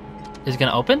 Is it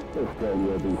gonna open?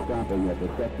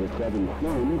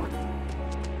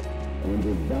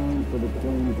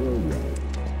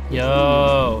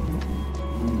 Yo.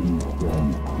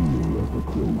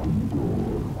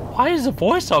 Why is the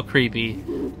voice all creepy?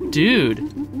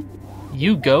 Dude.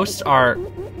 You ghosts are...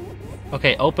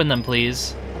 Okay, open them,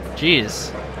 please.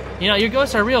 Jeez. You know, your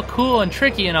ghosts are real cool and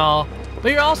tricky and all,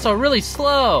 but you're also really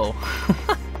slow.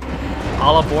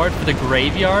 All aboard for the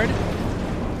graveyard?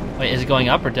 Wait, is it going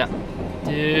up or down?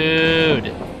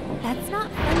 Dude. That's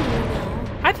not funny,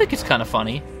 though. I think it's kind of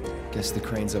funny. Guess the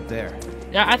crane's up there.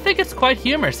 Yeah, I think it's quite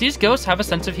humorous. These ghosts have a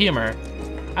sense of humor.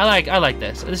 I like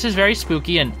this. This is very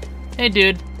spooky and... Hey,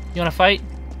 dude. You wanna fight?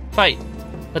 Fight.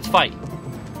 Let's fight.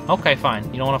 Okay, fine.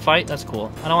 You don't wanna fight? That's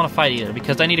cool. I don't wanna fight either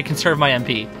because I need to conserve my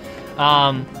MP.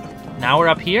 Now we're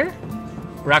up here?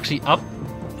 We're actually up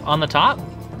on the top?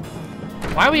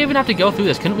 Why do we even have to go through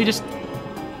this? Couldn't we just...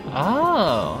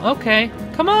 Oh, okay.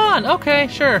 Come on. Okay,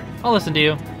 sure. I'll listen to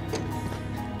you.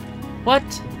 What?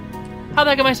 How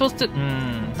the heck am I supposed to...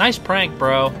 nice prank,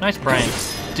 bro. Nice prank.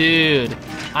 Dude,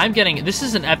 I'm getting... This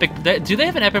is an epic... Do they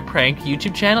have an epic prank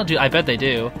YouTube channel? Dude, I bet they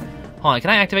do. Hold on, can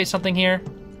I activate something here?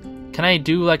 Can I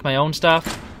do, like, my own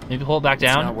stuff? Maybe pull it back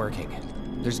down? It's not working.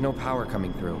 There's no power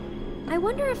coming through. I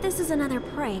wonder if this is another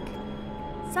prank.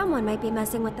 Someone might be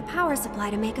messing with the power supply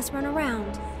to make us run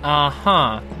around.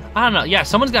 Uh-huh. I don't know. Yeah,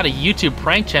 someone's got a YouTube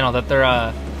prank channel that they're,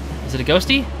 Is it a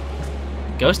ghosty?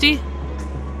 Ghosty?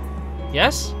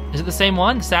 Yes? Is it the same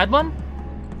one? The sad one?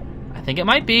 I I think it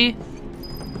might be.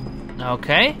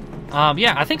 Okay.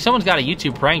 Yeah, I think someone's got a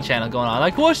YouTube prank channel going on.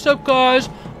 Like, what's up, guys?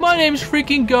 My name's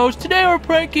freaking Ghost. Today we're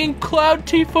pranking Cloud,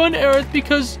 Tifa, and Aerith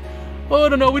because, oh, I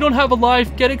don't know, we don't have a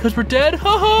life. Get it? Because we're dead?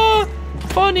 Haha!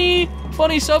 Funny.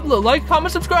 Funny sub. Like,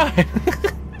 comment, subscribe.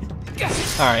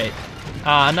 Alright.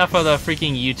 Enough of the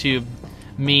freaking YouTube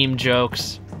meme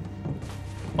jokes.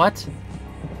 What?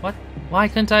 What? Why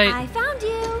couldn't I found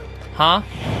you. Huh?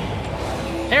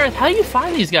 Aerith, how do you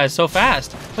find these guys so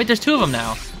fast? Wait, there's 2 of them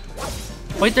now.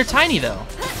 Wait, they're tiny though.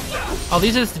 Oh,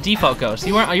 these are just the default ghosts.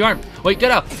 You aren't. Wait,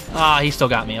 get up. He still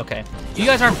got me. Okay. You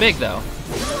guys aren't big though.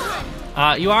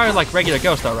 You are like regular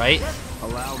ghosts though, right?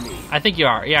 Allow me. I think you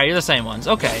are. Yeah, you're the same ones.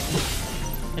 Okay.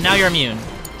 And now you're immune.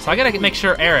 So I gotta make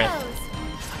sure Aerith.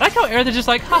 I like how Aerith is just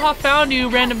like, haha, found you,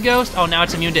 random ghost. Oh, now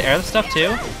it's immune to Aerith stuff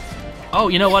too? Oh,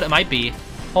 you know what? It might be.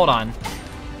 Hold on.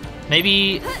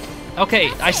 Maybe.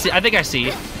 Okay, I see. I think I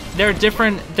see. They're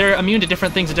different. They're immune to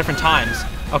different things at different times.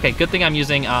 Okay, good thing I'm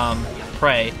using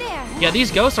Prey. Yeah,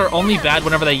 these ghosts are only bad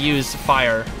whenever they use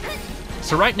fire.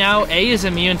 So right now, A is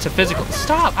immune to physical.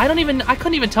 Stop! I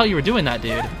couldn't even tell you were doing that,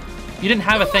 dude. You didn't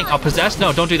have a thing. Oh, possessed?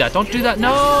 No, don't do that. Don't do that.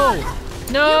 No!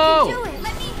 No!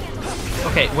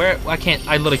 Okay, where?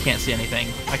 I literally can't see anything.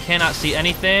 I cannot see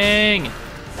anything.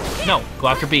 No, go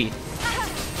after B.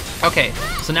 Okay,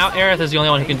 so now Aerith is the only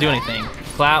one who can do anything.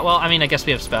 Cloud, well, I mean, I guess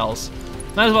we have spells.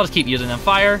 Might as well just keep using them.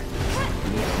 Fire.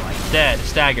 Dead.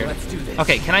 Staggered.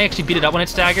 Okay, can I actually beat it up when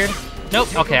it's staggered?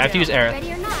 Nope. Okay, I have to use Aerith.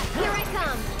 Ready or not, here I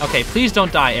come. Okay, please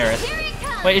don't die, Aerith. Here it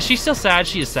comes. Wait, is she still sad?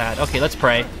 She is sad. Okay, let's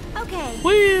pray. Okay.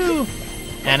 Woo!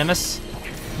 Animus.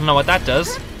 I don't know what that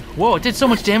does. Whoa, it did so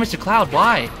much damage to Cloud.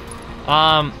 Why?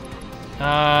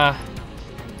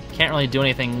 Can't really do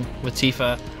anything with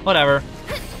Tifa. Whatever.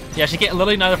 Yeah, she can't.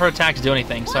 Literally none of her attacks do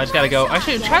anything, so I just gotta go.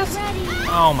 Actually, try this.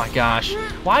 Oh my gosh.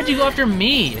 Why'd you go after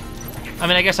me? I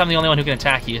mean, I guess I'm the only one who can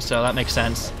attack you, so that makes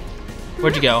sense.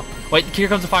 Where'd you go? Wait, here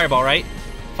comes the fireball, right?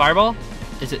 Fireball?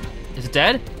 Is it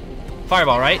dead?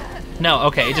 Fireball, right? No,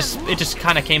 okay, it just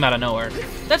kind of came out of nowhere.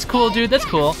 That's cool, dude, that's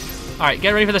cool. All right,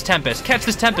 get ready for this Tempest. Catch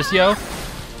this Tempest, yo.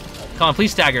 Come on,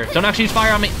 please stagger. Don't actually use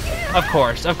fire on me. Of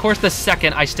course, the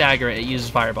second I stagger it uses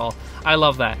fireball. I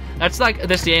love that. That's like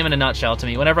this game in a nutshell to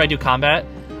me. Whenever I do combat,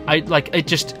 I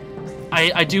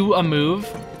do a move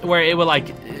where it will like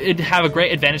it'd have a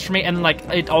great advantage for me, and like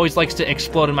it always likes to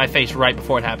explode in my face right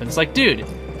before it happens. Like, dude,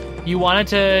 you wanted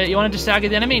to stagger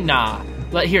the enemy? Nah.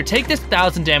 Here, take this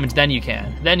 1,000 damage, then you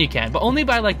can, but only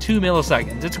by like 2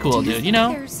 milliseconds. It's cool, dude. You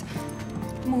know. There's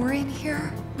more in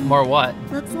here. More what?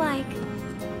 Looks like.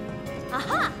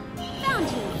 Aha! Found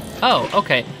you. Oh,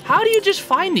 okay. How do you just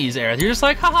find these, Aerith? You're just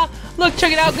like, haha, look,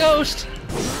 check it out, Ghost.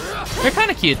 They're kind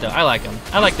of cute though. I like them.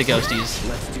 I like the ghosties.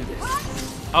 Let's do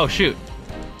this. Oh shoot.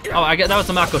 Oh, I get that was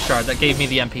the Mako shard that gave me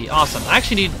the MP. Awesome. I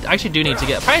actually do need to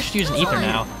get. Probably should use an ether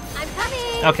now. I'm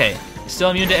coming. Okay.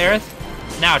 Still immune to Aerith?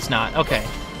 Now it's not. Okay.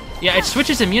 Yeah, it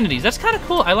switches immunities. That's kind of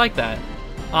cool. I like that.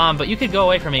 But you could go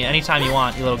away from me anytime you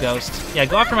want, you little ghost. Yeah,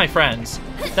 go after my friends.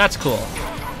 That's cool.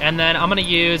 And then I'm gonna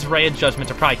use Ray of Judgment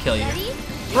to probably kill you.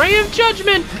 Ray of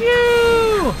Judgment!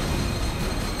 Pew!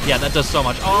 Yeah, that does so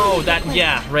much. Oh,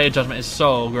 yeah, Ray of Judgment is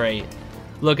so great.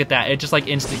 Look at that. It just like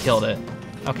instant killed it.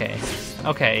 Okay.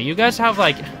 Okay, you guys have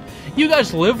like, you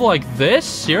guys live like this?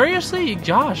 Seriously?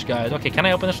 Gosh, guys. Okay, can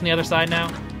I open this from the other side now?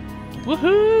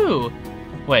 Woohoo!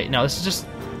 Wait, no, this is just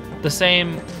the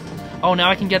same. Oh, now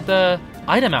I can get the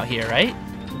item out here, right?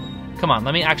 Come on,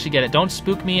 let me actually get it. Don't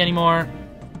spook me anymore.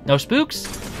 No spooks?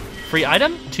 Free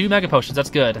item? 2 mega potions. That's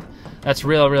good. That's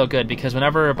real good, because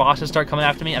whenever bosses start coming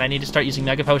after me and I need to start using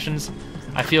mega potions,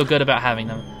 I feel good about having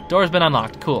them. Door's been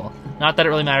unlocked. Cool. Not that it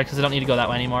really matters because I don't need to go that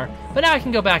way anymore. But now I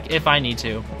can go back if I need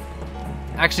to.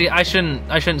 Actually, I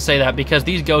shouldn't say that, because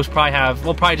these ghosts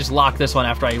will probably just lock this one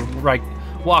after I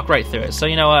walk right through it. So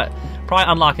you know what? Probably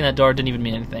unlocking that door didn't even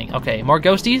mean anything. Okay, more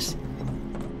ghosties?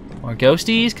 More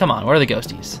ghosties? Come on, where are the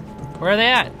ghosties? Where are they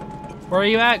at? Where are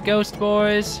you at, ghost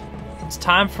boys? It's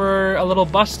time for a little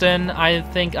bustin', I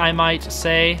think I might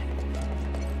say.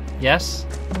 Yes?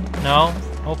 No?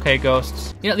 Okay,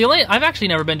 ghosts. You know, I've actually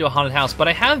never been to a haunted house, but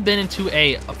I have been into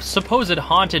a supposed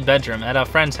haunted bedroom at a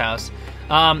friend's house.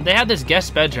 They had this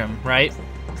guest bedroom, right?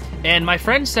 And my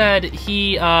friend said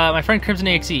my friend Crimson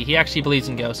AXE, he actually believes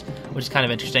in ghosts, which is kind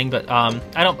of interesting, but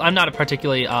I'm not a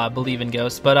particularly believe in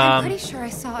ghosts, but I'm pretty sure I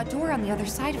saw a door on the other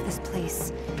side of this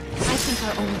place. I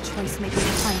think our only choice may be to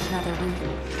find another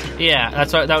route. Yeah,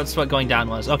 that's what going down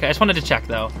was. Okay, I just wanted to check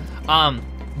though.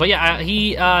 But yeah,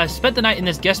 he spent the night in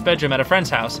this guest bedroom at a friend's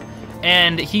house,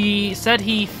 and he said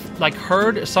he like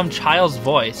heard some child's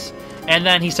voice, and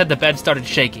then he said the bed started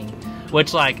shaking,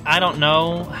 which, like, I don't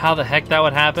know how the heck that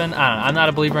would happen. I don't know. I'm not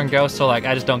a believer in ghosts, so, like,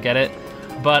 I just don't get it.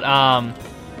 But,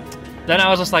 then I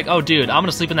was just like, oh, dude, I'm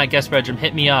gonna sleep in that guest bedroom.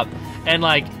 Hit me up. And,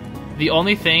 like, the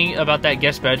only thing about that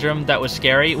guest bedroom that was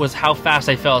scary was how fast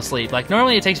I fell asleep. Like,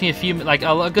 normally it takes me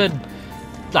a good,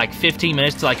 like, 15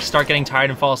 minutes to, like, start getting tired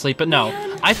and fall asleep. But no,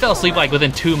 I fell asleep, like,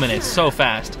 within 2 minutes so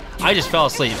fast. I just fell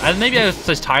asleep. Maybe I was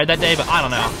just tired that day, but I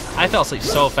don't know. I fell asleep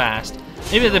so fast.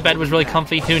 Maybe the bed was really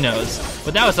comfy, who knows.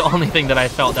 But that was the only thing that I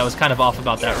felt that was kind of off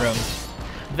about that room.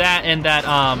 That and that,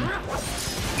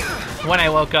 when I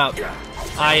woke up,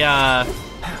 I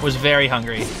was very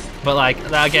hungry. But, like,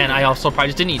 again, I also probably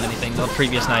just didn't eat anything the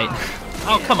previous night.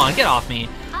 Oh, come on, get off me.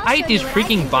 I hate these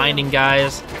freaking binding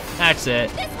guys. That's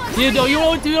it. You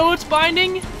know what's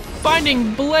binding?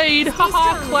 Binding blade.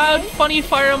 Haha, Cloud, funny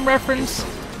Fire Emblem reference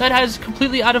that has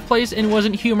completely out of place and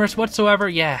wasn't humorous whatsoever.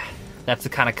 Yeah, that's the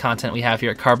kind of content we have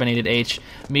here at Carbonated H.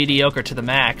 Mediocre to the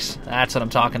max. That's what I'm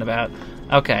talking about.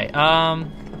 Okay,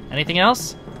 anything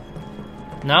else?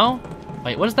 No?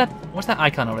 Wait, what is that? What's that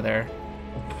icon over there?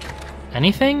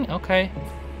 Anything? Okay.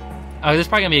 Oh, there's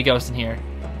probably gonna be a ghost in here,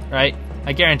 right?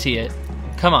 I guarantee it.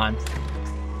 Come on.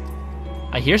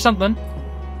 I hear something.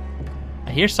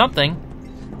 I hear something.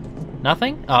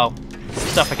 Nothing? Oh,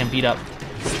 stuff I can beat up.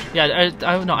 Yeah,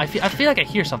 I feel like I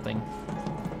hear something,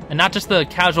 and not just the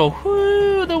casual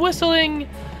whoo, the whistling,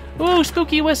 whoo,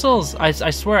 spooky whistles. I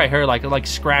swear I heard like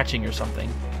scratching or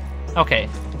something. Okay,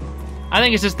 I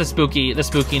think it's just the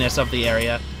spookiness of the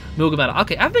area. Moogle medal.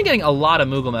 Okay, I've been getting a lot of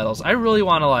Moogle medals. I really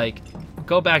want to like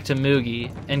go back to Moogie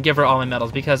and give her all my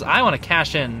medals because I want to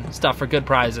cash in stuff for good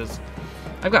prizes.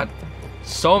 I've got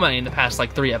so many in the past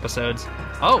like 3 episodes.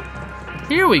 Oh,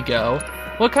 here we go.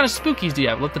 What kind of spookies do you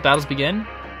have? Let the battles begin.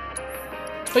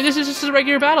 Wait, this is just a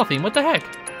regular battle theme. What the heck?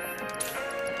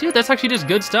 Dude, that's actually just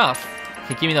good stuff.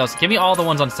 Okay, give me those. Give me all the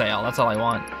ones on sale. That's all I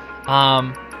want.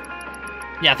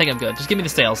 Yeah, I think I'm good. Just give me the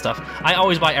sale stuff. I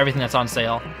always buy everything that's on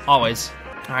sale. Always.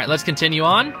 All right, let's continue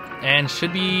on. And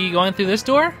should be going through this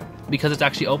door because it's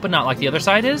actually open, not like the other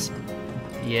side is.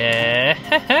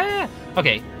 Yeah.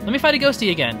 Okay, let me fight a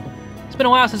ghostie again. It's been a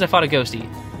while since I fought a ghostie.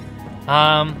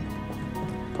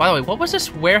 By the way, what was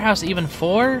this warehouse even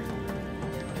for?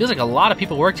 Feels like a lot of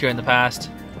people worked here in the past.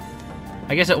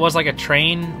 I guess it was like a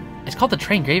train. It's called the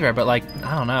train graveyard, but like,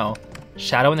 I don't know.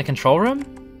 Shadow in the control room?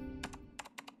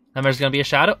 And there's gonna be a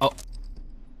shadow? Oh.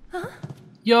 Huh?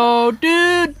 Yo,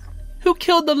 dude! Who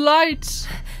killed the lights?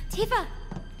 Tifa!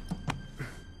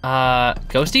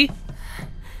 Ghostie?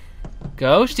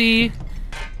 Ghostie!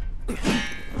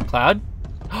 Cloud?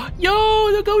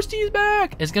 Yo, the ghostie is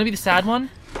back! Is it gonna be the sad one?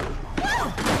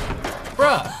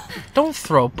 Bruh, don't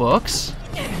throw books.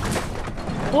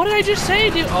 What did I just say,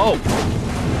 dude? Oh.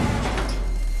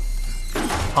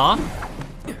 Huh?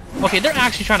 Okay, they're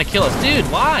actually trying to kill us. Dude,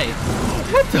 why?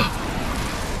 What the?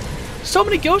 So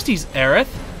many ghosties, Aerith.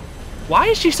 Why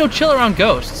is she so chill around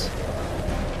ghosts?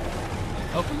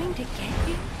 Oh. Coming to get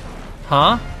you?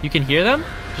 Huh? You can hear them?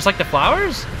 Just like the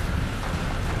flowers?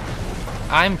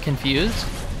 I'm confused.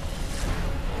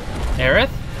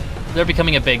 Aerith? They're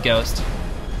becoming a big ghost.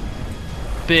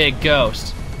 Big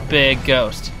ghost. Big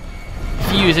ghost.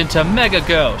 Fuse into Mega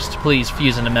Ghost. Please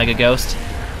fuse into Mega Ghost.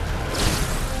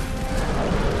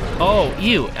 Oh,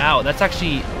 ew, ow, that's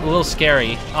actually a little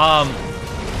scary.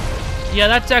 Yeah,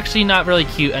 that's actually not really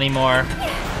cute anymore.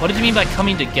 What did you mean by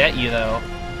coming to get you, though?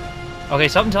 Okay,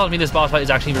 something tells me this boss fight is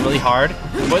actually really hard,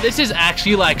 but this is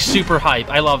actually, like, super hype.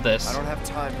 I love this. I don't have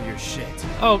time for your shit.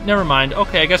 Oh, never mind.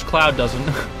 Okay, I guess Cloud doesn't.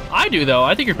 I do, though.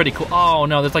 I think you're pretty cool. Oh,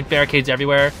 no, there's, like, barricades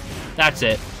everywhere. That's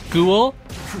it. Ghoul?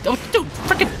 Oh, dude,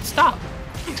 frickin' stop.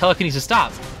 Telekinesis,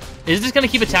 stop. Is this gonna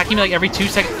keep attacking me, like, every 2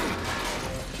 seconds?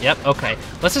 Yep, okay.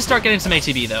 Let's just start getting some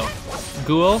ATB, though.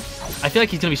 Ghoul? I feel like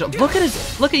he's gonna be so... Look at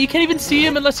his... Look at... You can't even see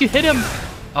him unless you hit him.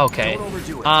 Okay.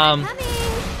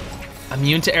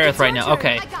 Immune to Aerith right now.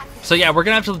 Okay. So, yeah, we're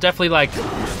gonna have to definitely, like,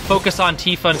 focus on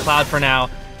Tifa and Cloud for now,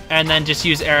 and then just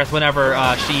use Aerith whenever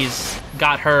she's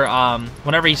got her...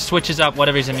 whenever he switches up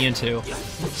whatever he's immune to.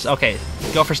 So, okay.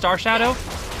 Go for Star Shadow.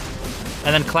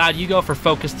 And then, Cloud, you go for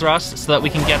Focus Thrust so that we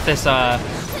can get this,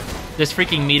 this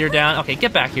freaking meter down. Okay,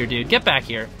 get back here, dude. Get back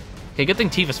here. Okay, good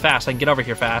thing Tifa's fast. I can get over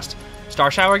here fast.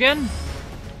 Star Shower again.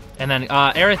 And then,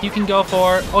 Aerith, you can go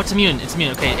for... Oh, it's immune. It's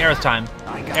immune. Okay, Aerith time.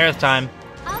 Aerith time.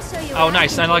 I'll show you. Oh,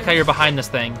 nice. I like how you're behind this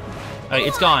thing.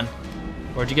 It's gone.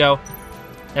 Where'd you go?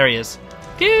 There he is.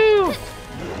 Pew!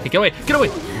 Okay, get away. Get away.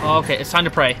 Oh, okay, it's time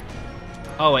to pray.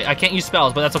 Oh, wait. I can't use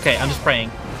spells, but that's okay. I'm just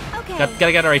praying. Okay.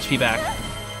 Gotta get our HP back.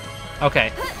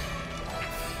 Okay.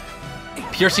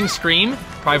 Piercing Scream.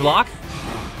 Probably block.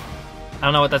 I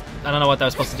don't know what that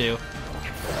was supposed to do.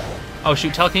 Oh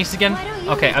shoot, telekinesis again? Why don't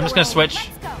you Okay, lead I'm the just gonna way? switch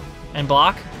and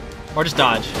block. Or just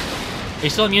dodge. Are you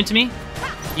still immune to me?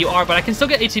 You are, but I can still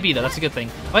get ATB though, that's a good thing.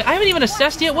 Wait, I haven't even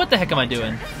assessed yet? What the heck am I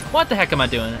doing? What the heck am I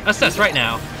doing? Assess right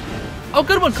now. Oh,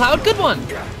 good one, Cloud, good one!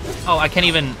 Oh, I can't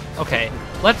even, okay.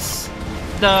 Let's,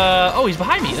 oh, he's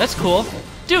behind me, that's cool.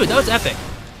 Dude, that was epic.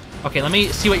 Okay, let me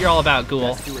see what you're all about,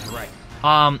 Ghoul. Do it right.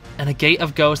 And a Gate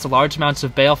of Ghosts, large amounts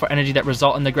of baleful energy that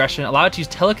result in aggression. Allow it to use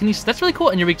telekinesis. That's really cool,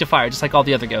 and you're weak to fire, just like all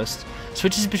the other ghosts.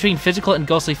 Switches between physical and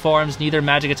ghostly forms. Neither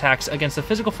magic attacks against the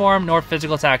physical form nor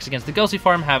physical attacks against the ghostly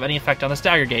form have any effect on the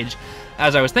stagger gauge.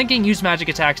 As I was thinking, use magic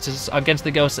attacks against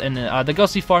the ghosts in the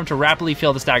ghostly form to rapidly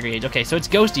fill the stagger gauge. Okay, so it's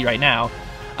ghosty right now.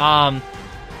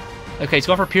 Okay, it's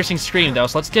going for Piercing Scream though,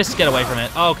 so let's just get away from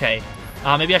it. Okay,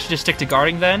 maybe I should just stick to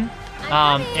guarding then.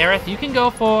 Aerith, you can go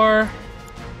for...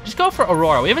 Just go for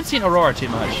Aurora. We haven't seen Aurora too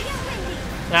much.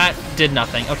 That did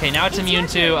nothing. Okay, now it's immune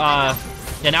to,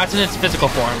 yeah, now it's in its physical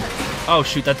form. Oh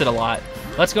shoot, that did a lot.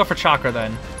 Let's go for Chakra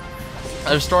then.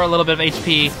 Restore a little bit of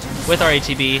HP with our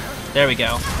ATB. There we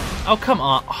go. Oh, come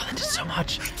on. Oh, that did so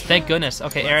much. Thank goodness.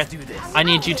 Okay, Aerith, I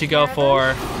need you to go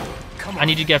for... I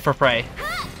need you to get for Prey.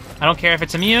 I don't care if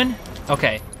it's immune.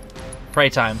 Okay. Prey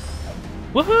time.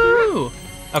 Woohoo!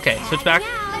 Okay, switch back.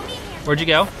 Where'd you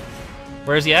go?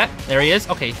 Where is he at? There he is.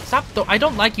 Okay, stop. I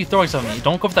don't like you throwing something at me.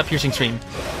 Don't go for that Piercing Stream.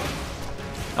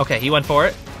 Okay, he went for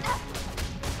it.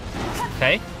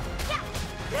 Okay.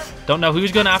 Don't know who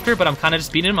he's going after, but I'm kind of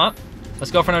just beating him up. Let's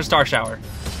go for another Star Shower.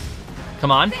 Come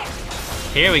on.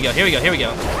 Here we go, here we go, here we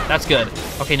go. That's good.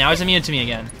 Okay, now he's immune to me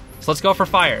again. So let's go for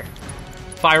Fire.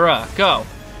 Fire, go.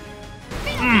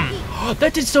 Oh,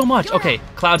 that did so much. Okay,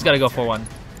 Cloud's got to go for one.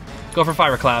 Go for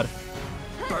Fire, Cloud.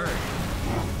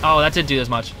 Oh, that didn't do as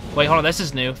much. Wait, hold on, this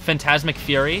is new. Phantasmic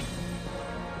Fury.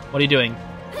 What are you doing?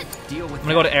 Deal with I'm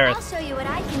gonna go to I'll Aerith. show you what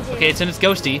I can do. Okay, it's in its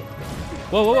ghosty.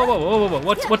 Whoa, whoa, whoa, whoa, whoa, whoa,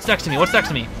 whoa. What's next to me? What's next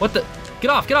to me? What the? Get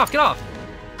off, get off, get off.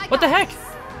 What the heck?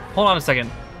 Hold on a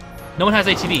second. No one has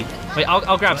ATB. Wait,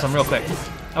 I'll grab some real quick.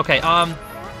 Okay,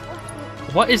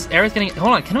 what is Aerith getting?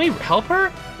 Hold on, can we help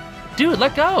her? Dude,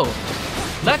 let go.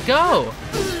 Let go.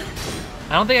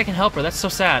 I don't think I can help her. That's so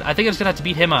sad. I think I'm just gonna have to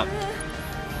beat him up.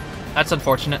 That's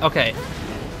unfortunate. Okay.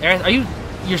 Aerith, are you...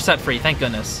 You're set free, thank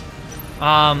goodness.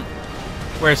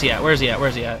 Where is he at? Where is he at? Where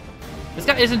is he at? This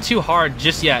guy isn't too hard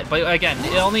just yet, but again,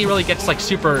 it only really gets like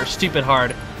super stupid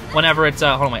hard whenever it's,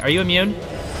 hold on, wait, are you immune?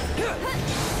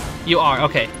 You are,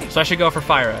 okay. So I should go for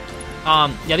Fire.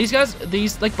 Yeah, these guys,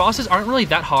 these like bosses aren't really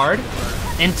that hard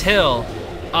until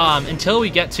we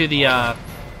get to the,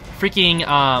 freaking,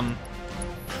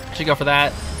 should go for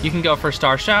that. You can go for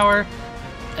Star Shower.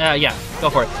 Yeah, go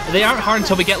for it. They aren't hard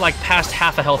until we get like past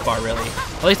half a health bar, really.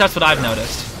 At least that's what I've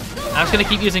noticed. I'm just gonna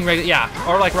keep using regular, yeah,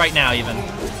 or like right now even.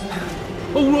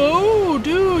 Oh, whoa,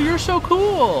 dude, you're so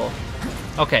cool.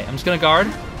 Okay, I'm just gonna guard.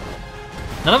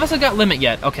 None of us have got limit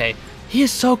yet. Okay, he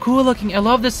is so cool looking. I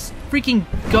love this freaking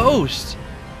ghost.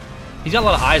 He's got a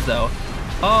lot of eyes though.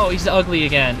 Oh, he's ugly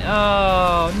again.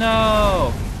 Oh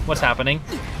no, what's happening?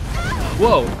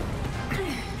 Whoa.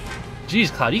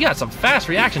 Jeez, Cloud, you got some fast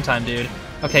reaction time, dude.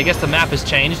 Okay, I guess the map has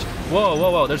changed. Whoa,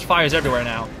 whoa, whoa, there's fires everywhere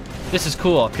now. This is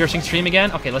cool. Piercing Stream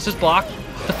again. Okay, let's just block.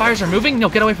 The fires are moving? No,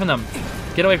 get away from them.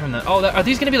 Get away from them. Oh, are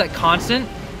these gonna be like constant?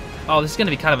 Oh, this is gonna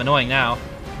be kind of annoying now.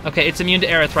 Okay, it's immune to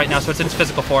Aerith right now, so it's in its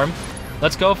physical form.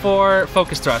 Let's go for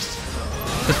Focus Thrust.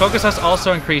 Because Focus Thrust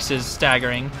also increases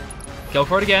staggering. Go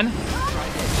for it again.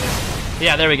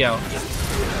 Yeah, there we go.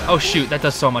 Oh shoot, that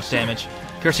does so much damage.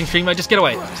 Piercing Stream, just get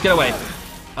away. Just get away.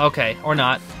 Okay, or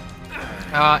not.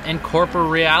 Incorporate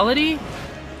reality?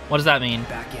 What does that mean?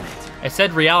 It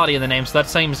said reality in the name, so that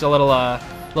seems a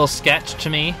little sketch to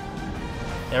me.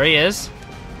 There he is.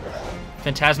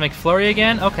 Phantasmic Flurry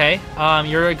again. Okay,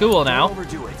 you're a ghoul now.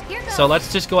 So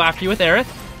let's just go after you with Aerith.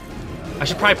 I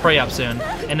should probably pray up soon.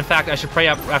 And in fact, I should pray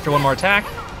up after one more attack.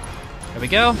 There we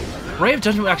go. Ray of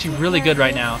Judgment is actually really good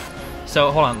right now.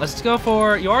 So hold on, let's go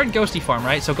for, you are in ghosty form,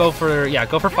 right? So go for, yeah,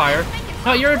 go for Fire.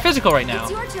 No, you're in physical right now.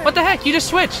 What the heck? You just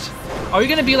switched. Are you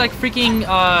gonna be like freaking,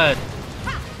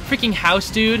 freaking house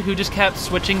dude who just kept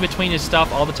switching between his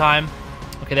stuff all the time?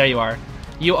 Okay, there you are.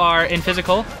 You are in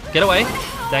physical. Get away.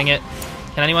 Dang it.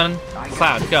 Can anyone?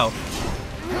 Cloud, go.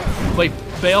 Wait,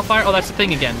 Balefire? Oh, that's the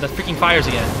thing again. The freaking fires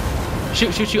again.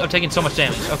 Shoot, shoot, shoot. I'm taking so much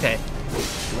damage. Okay.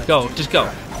 Go, just go.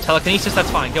 Telekinesis,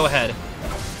 that's fine. Go ahead.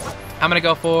 I'm gonna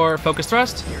go for Focus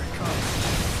Thrust.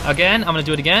 Again, I'm gonna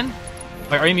do it again.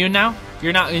 Wait, are you immune now?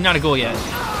 You're not a ghoul yet.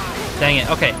 Dang it.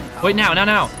 Okay. Wait,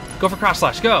 now. Go for Cross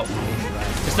Slash. Go.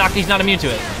 He's not immune to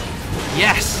it.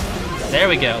 Yes. There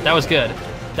we go. That was good.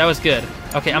 That was good.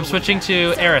 Okay, I'm switching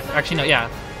to Aerith. Actually, no, yeah.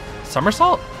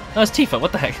 Somersault? No, it's Tifa.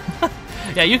 What the heck?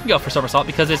 Yeah, you can go for somersault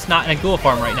because it's not in a ghoul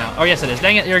form right now. Oh, yes, it is.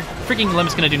 Dang it, your freaking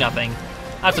limb's gonna do nothing.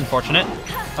 That's unfortunate.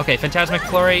 Okay, Phantasmic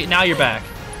Flurry, now you're back.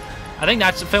 I think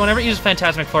that's, whenever it uses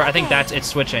Phantasmic Flurry, I think that's it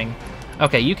switching.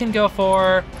 Okay, you can go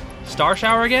for Star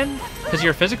Shower again, because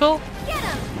you're physical,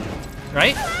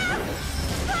 right?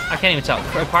 I can't even tell.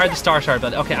 Acquired the Star Shower,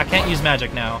 but okay, I can't use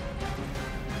magic now.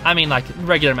 I mean, like,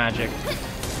 regular magic.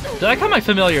 Did I my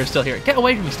familiar is still here? Get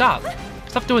away from me, stop.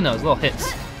 Stop doing those little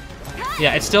hits.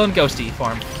 Yeah, it's still in ghosty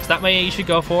form. So that way you should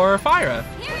go for Fyra.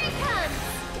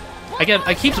 Again,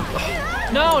 I keep...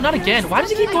 No, not again. Why does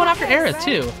he keep going after Aerith,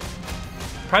 too?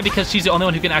 Probably because she's the only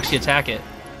one who can actually attack it.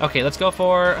 Okay, let's go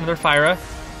for another Fyra.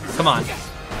 Come on.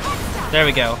 There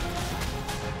we go.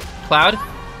 Cloud?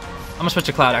 I'm gonna switch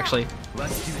to Cloud, actually.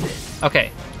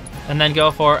 Okay. And then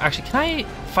go for... Actually, can I...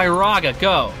 Fyraga,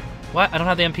 go. What? I don't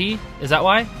have the MP? Is that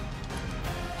why?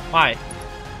 Why?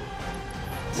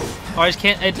 Oh, I just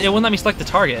can't... It wouldn't let me select the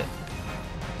target.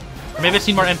 Or maybe I just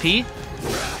need more MP?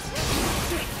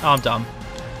 Oh, I'm dumb.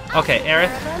 Okay,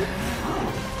 Aerith.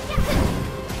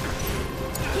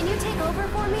 Can you take over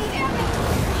for me?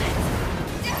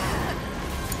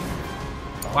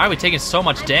 Why are we taking so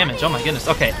much damage? Oh my goodness.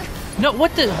 Okay. No,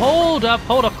 what the? Hold up,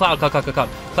 Cloud.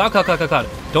 Cloud.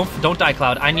 Don't die,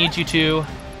 Cloud. I need you to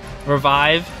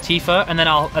revive Tifa, and then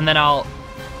I'll.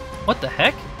 What the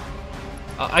heck?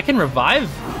 I can revive.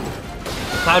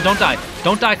 Cloud, don't die.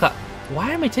 Don't die, Cloud.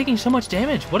 Why am I taking so much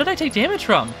damage? What did I take damage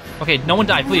from? Okay, no one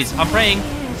die, please. I'm praying.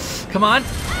 Come on.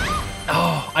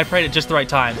 Oh, I prayed at just the right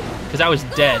time because I was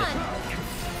dead.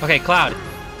 Okay, Cloud,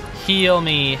 heal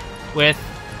me with.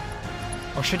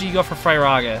 Or should you go for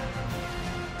Fyraga?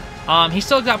 He's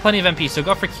still got plenty of MP, so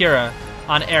go for Kira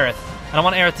on Aerith. I don't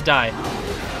want Aerith to die.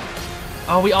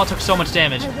 Oh, we all took so much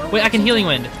damage. Wait, I can Healing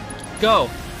Wind. Go.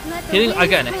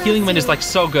 Healing Wind is like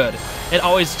so good. It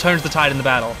always turns the tide in the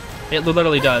battle. It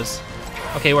literally does.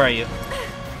 Okay, where are you?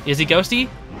 Is he ghosty?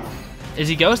 Is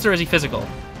he ghost or is he physical?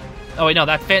 Oh wait, no,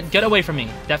 get away from me.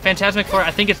 That Phantasmic Flurry,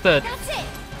 I think it's the...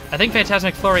 I think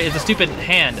Phantasmic Flurry is the stupid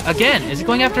hand. Again, is he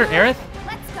going after Aerith?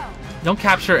 Don't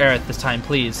capture Aerith this time,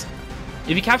 please.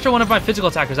 If you capture one of my physical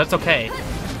attackers, that's okay.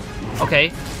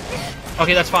 Okay.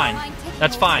 Okay, that's fine.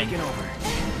 That's fine.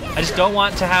 I just don't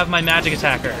want to have my magic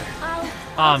attacker.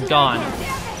 I'm gone.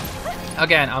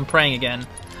 Again, I'm praying again.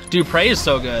 Dude, Pray is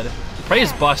so good. Pray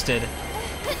is busted.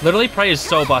 Literally, Pray is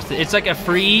so busted. It's like a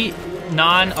free,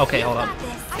 okay, hold up.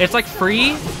 It's like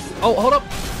free... Oh, hold up.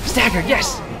 Stagger,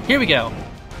 yes! Here we go.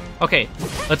 Okay,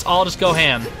 let's all just go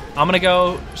ham. I'm gonna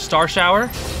go Star Shower.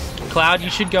 Cloud, you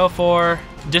should go for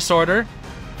Disorder.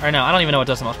 Or no, I don't even know what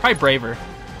does the most. Probably Braver.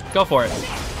 Go for it.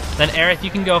 Then Aerith, you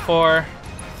can go for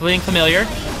Fleeting Familiar.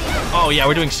 Oh yeah,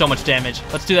 we're doing so much damage.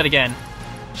 Let's do that again.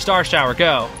 Star Shower,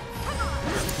 go.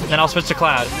 Then I'll switch to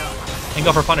Cloud and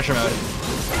go for Punisher mode.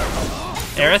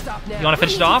 Aerith, you want to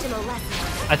finish it off?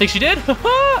 I think she did.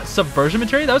 Subversion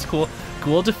Materia, that was cool.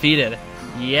 Ghoul defeated.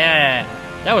 Yeah,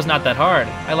 that was not that hard.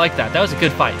 I like that. That was a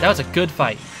good fight. That was a good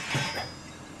fight.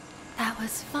 That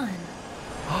was fun.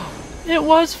 It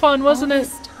was fun, wasn't All it?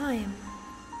 this time,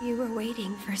 you were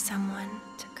waiting for someone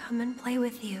to come and play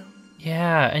with you.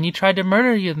 Yeah, and you tried to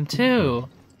murder them too.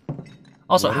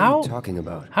 Also, What are you talking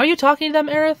about? How are you talking to them,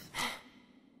 Aerith?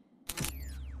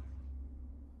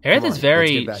 Aerith Come is on, very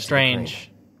let's get back to the strange. crane.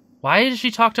 Why does she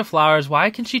talk to flowers?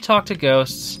 Why can she talk to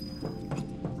ghosts?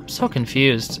 I'm so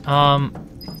confused.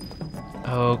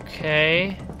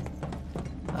 Okay.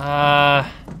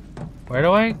 Where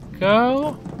do I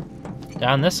go?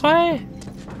 Down this way?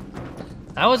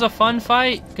 That was a fun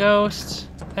fight, Ghost.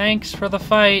 Thanks for the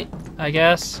fight, I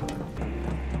guess.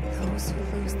 Those who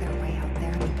lose their way out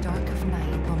there in the dark of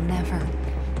night will never,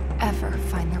 ever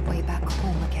find their way back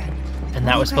home again. And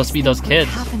that was supposed to be those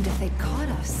kids. What happened if they caught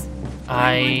us?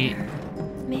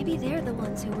 Maybe they're the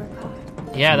ones who were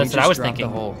caught. Yeah, that's what I was Drop thinking.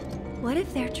 the hole. What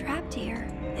if they're trapped here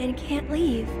and can't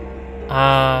leave?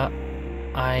 I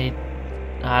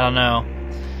don't know.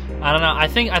 I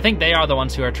think they are the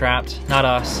ones who are trapped, not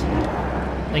us.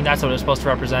 I think that's what it's supposed to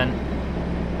represent.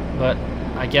 But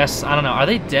I guess, I don't know. Are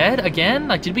they dead again?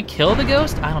 Like, did we kill the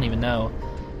ghost? I don't even know.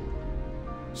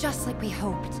 Just like we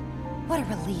hoped. What a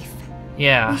relief.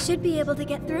 Yeah. We should be able to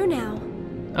get through now.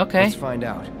 Okay. Let's find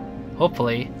out.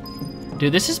 Hopefully.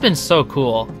 Dude, this has been so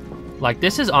cool. Like,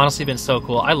 this has honestly been so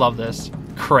cool. I love this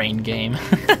crane game.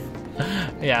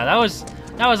 Yeah, that was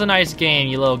a nice game,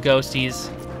 you little ghosties.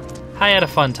 I had a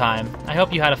fun time. I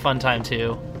hope you had a fun time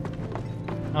too.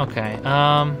 Okay,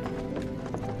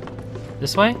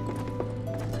 this way?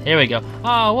 Here we go.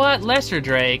 Oh, what? Lester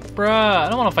Drake? Bruh, I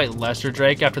don't want to fight Lester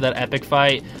Drake after that epic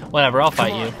fight. Whatever, I'll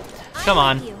fight you. Come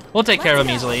on. We'll take care of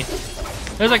him easily.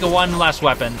 There's like a one less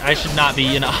weapon. I should not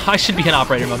be in. I should be in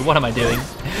operator mode. What am I doing?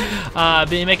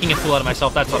 Be making a fool out of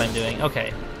myself. That's what I'm doing.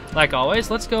 Okay. Like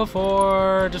always, let's go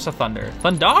for just a thunder.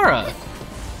 Thundara.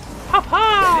 Pop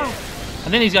ha! I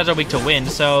think these guys are weak to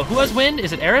wind. So who has wind?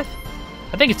 Is it Aerith?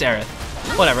 I think it's Aerith.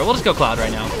 Whatever. We'll just go Cloud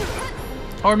right now.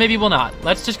 Or maybe we'll not.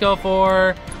 Let's just go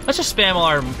for. Let's just spam all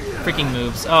our freaking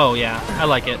moves. Oh yeah, I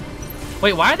like it.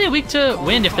 Wait, why are they weak to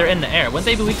wind if they're in the air? Wouldn't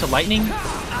they be weak to lightning?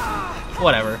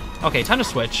 Whatever. Okay, time to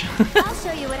switch. I'll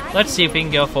show you what I Let's can see if we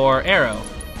can go for arrow.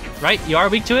 Right? You are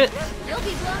weak to it? You'll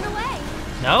be blown away.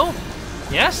 No?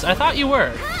 Yes? I thought you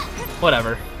were.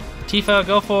 Whatever. Tifa,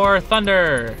 go for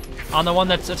thunder on the one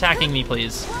that's attacking me,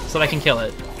 please, so that I can kill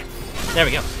it. There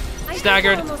we go.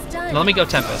 Staggered. Now let me go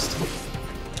Tempest.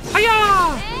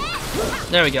 Hiya!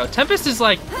 There we go. Tempest is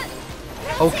like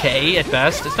okay at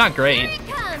best. It's not great.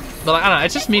 But like, I don't know,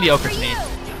 it's just mediocre to me.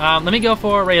 Let me go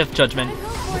for Ray of Judgment.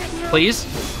 Please?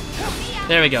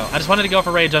 There we go. I just wanted to go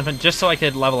for Ray of Judgment just so I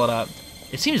could level it up.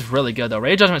 It seems really good though.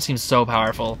 Ray of Judgment seems so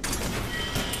powerful.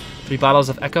 3 bottles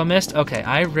of Echo Mist. Okay,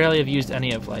 I rarely have used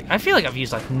any of like... I feel like I've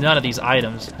used like none of these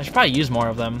items. I should probably use more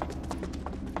of them.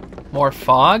 More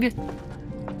fog?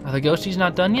 Are the ghosties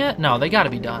not done yet? No, they gotta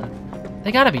be done.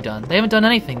 They gotta be done. They haven't done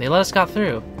anything. They let us get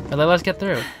through. Or they let us get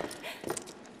through.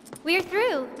 We're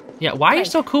through. Yeah, why are you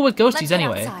so cool with ghosties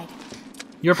anyway?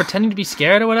 You were pretending to be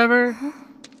scared or whatever?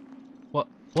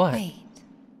 What? Wait.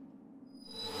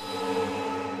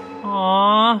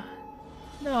 Aww.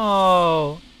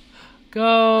 No.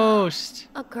 Ghost.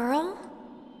 A girl?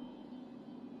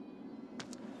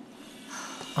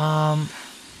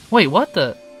 Wait, what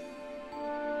the?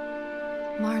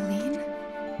 Marlene?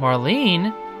 Marlene?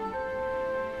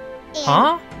 And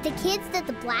Huh? the kids that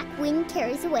the Black Wind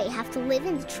carries away have to live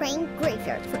in the train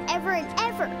graveyard forever and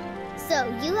ever. So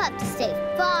you have to stay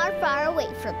far, far away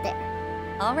from there.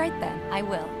 All right then, I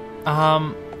will.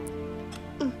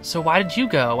 So why did you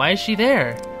go? Why is she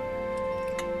there?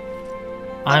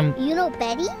 You know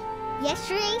Betty?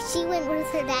 Yesterday she went with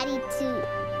her daddy to...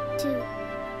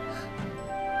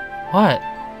 What?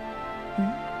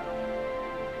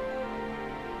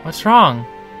 What's wrong?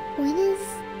 When is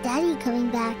Daddy coming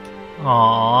back?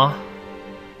 Aww.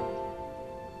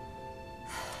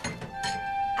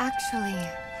 Actually,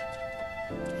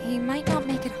 he might not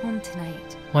make it home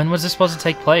tonight. When was this supposed to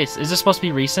take place? Is this supposed to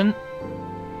be recent?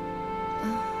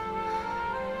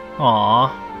 Aww.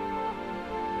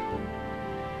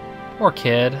 Poor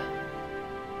kid.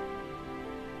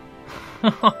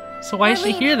 So why is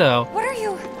she Marlene, here though? What are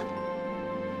you?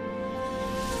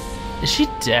 Is she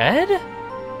dead?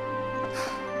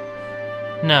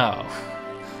 No.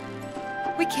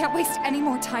 We can't waste any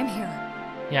more time here.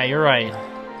 Yeah, you're right.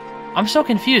 I'm so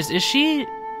confused. Is she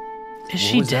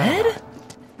dead?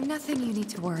 Nothing you need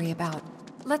to worry about.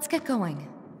 Let's get going.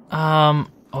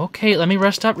 Okay, let me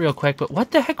rest up real quick, but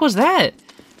what the heck was that?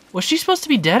 Was she supposed to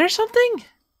be dead or something?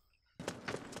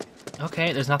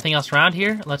 Okay, there's nothing else around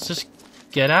here. Let's just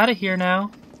get out of here now.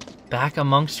 Back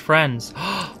amongst friends.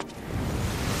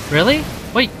 Really?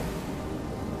 Wait.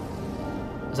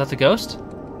 Is that the ghost?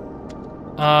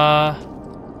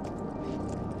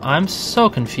 I'm so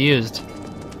confused.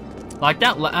 Like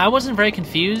that, I wasn't very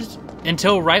confused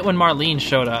until right when Marlene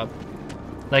showed up.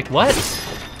 Like, what?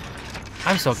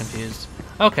 I'm so confused.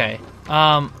 Okay,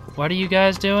 what are you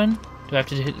guys doing? Do I have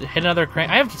to hit another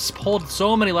crank? I have pulled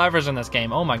so many levers in this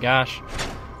game. Oh my gosh.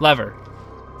 Lever.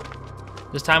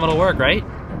 This time it'll work, right?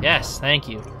 Yes, thank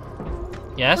you.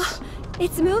 Yes?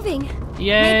 It's moving.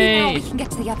 Yay! Maybe now we can get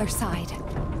to the other side.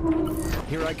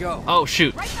 Here I go. Oh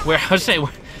shoot! I was saying,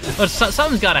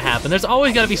 something's got to happen. There's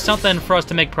always got to be something for us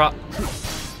to make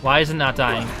Why is it not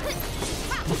dying?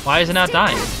 Why is it not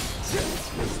dying?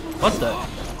 What the?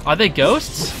 Are they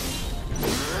ghosts?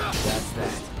 That's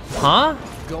that. Huh?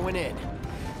 Going in.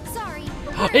 Sorry.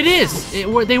 It is.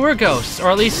 They were ghosts, or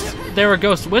at least there were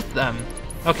ghosts with them.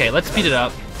 Okay, let's speed it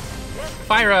up.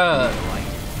 Fire up.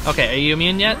 Okay, are you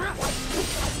immune yet?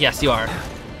 Yes, you are.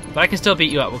 But I can still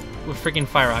beat you up with freaking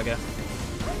Firaga.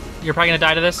 You're probably gonna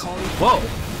die to this? Whoa!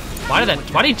 Why did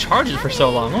he charge it for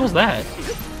so long? What was that?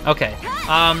 Okay.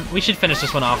 We should finish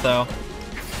this one off though.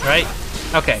 Right?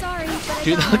 Okay. Sorry, but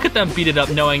Dude, look at them beat it up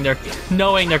knowing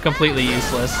they're completely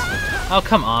useless. Oh,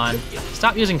 come on.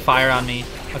 Stop using fire on me.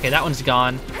 Okay, that one's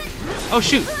gone. Oh,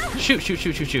 shoot.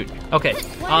 Shoot. Okay.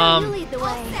 why don't you lead the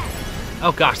way?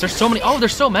 Oh gosh, there's so many. Oh,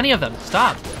 there's so many of them.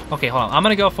 Stop. Okay, hold on. I'm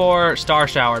gonna go for Star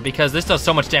Shower because this does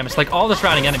so much damage. Like all the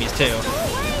surrounding enemies too.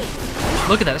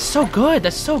 Look at that. That's so good.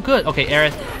 That's so good. Okay,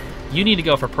 Aerith, you need to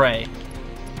go for Prey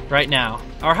right now.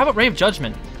 Or how about Ray of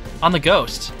Judgment on the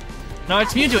ghost? No,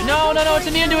 it's immune to it. No, it's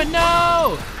immune to it.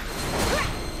 No.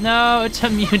 No, it's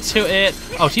immune to it.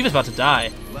 Oh, Tifa's about to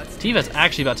die. Tifa's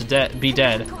actually about to be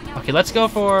dead. Okay, let's go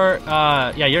for,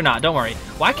 yeah, you're not, don't worry.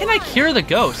 Why can't I cure the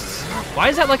ghosts? Why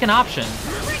is that like an option?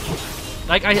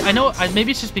 Like, I know,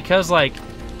 maybe it's just because, like,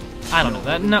 I don't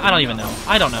know. No, I don't even know.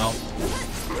 I don't know.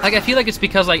 Like, I feel like it's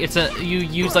because, like, you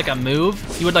use, like, a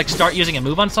move. You would, like, start using a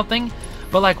move on something.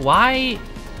 But, like, why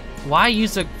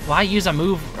use a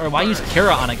move, or why use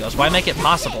Cura on a ghost? Why make it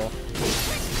possible?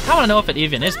 I want to know if it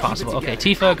even is possible. Okay,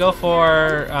 Tifa, go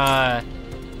for,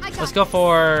 let's go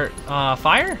for,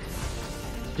 fire?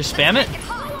 Just spam it?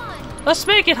 Let's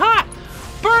make it hot!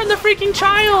 Burn the freaking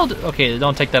child! Okay,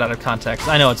 don't take that out of context.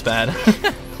 I know it's bad.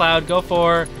 Cloud, go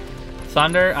for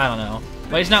thunder? I don't know.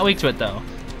 Wait, he's not weak to it, though.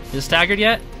 Is it staggered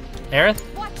yet? Aerith?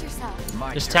 Watch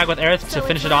yourself. Just tag with Aerith to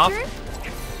finish it off.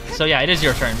 So yeah, it is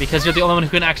your turn, because you're the only one who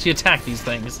can actually attack these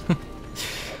things.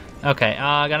 Okay,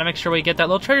 gotta make sure we get that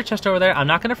little treasure chest over there. I'm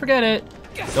not gonna forget it.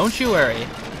 Don't you worry.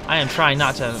 I am trying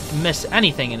not to miss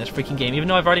anything in this freaking game, even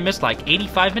though I've already missed like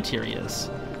 85 materias.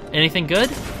 Anything good?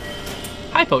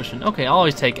 High potion. Okay, I'll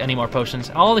always take any more potions.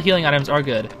 All the healing items are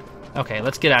good. Okay,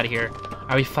 let's get out of here.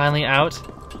 Are we finally out?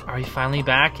 Are we finally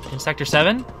back in Sector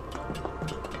 7?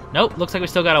 Nope, looks like we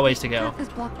still got a ways to go. The path is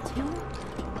blocked too,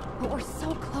 but we're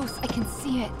so close, I can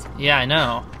see it. Yeah, I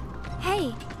know.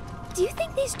 Hey, do you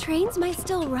think these trains might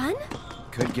still run?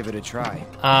 Could give it a try.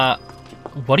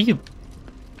 What do you...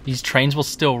 These trains will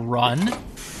still run?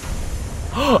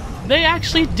 They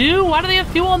actually do? Why do they have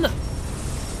fuel on the...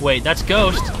 Wait, that's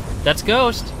Ghost. That's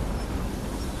Ghost.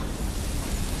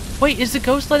 Wait, is the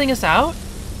Ghost letting us out?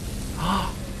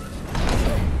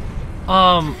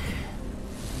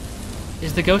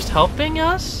 Is the Ghost helping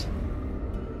us?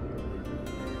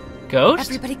 Ghost?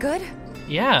 Everybody good?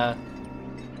 Yeah.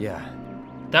 Yeah.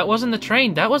 That wasn't the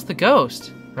train, that was the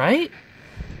Ghost, right?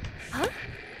 Huh?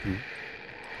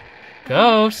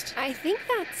 Ghost. I think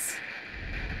that's...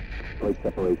 Plate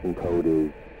separation code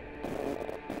is...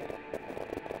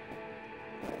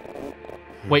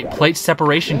 Wait, plate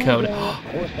separation code.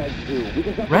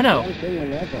 Reno.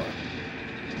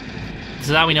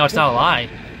 So now we know it's not a lie.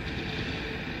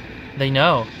 They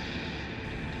know.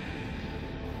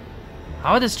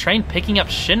 How are this train picking up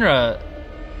Shinra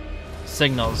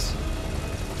signals?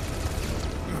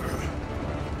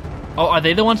 Oh, are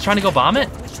they the ones trying to go bomb it?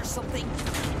 Wish or something?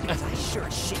 Because I sure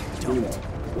as shit don't.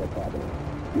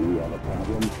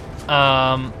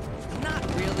 Not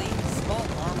really. Small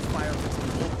arms fire from some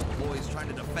local boys trying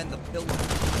to defend the pillar.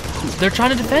 They're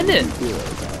trying to defend it.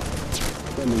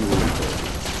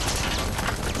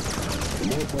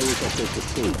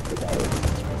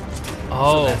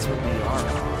 Oh. So that's what we are.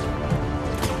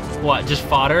 What, just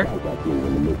fodder?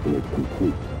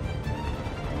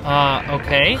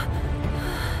 Okay.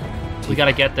 We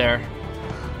gotta get there.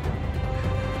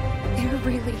 They're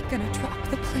really gonna drop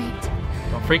the plate.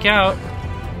 Don't freak out.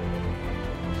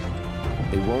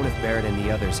 They won't if Barrett and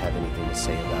the others have anything to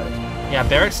say about it. Yeah,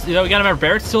 Barrett's, you know, we gotta remember,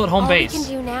 Barrett's still at home All base. we can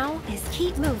do now is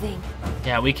keep moving.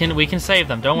 Yeah, we can save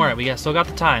them. Don't worry, we still got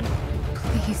the time.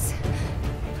 Please,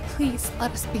 please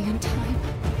let us be in time.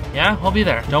 Yeah, we'll be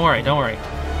there. Don't worry, don't worry.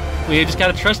 We just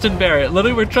gotta trust in Barrett.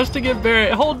 Literally, we're trusting in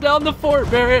Barrett. Hold down the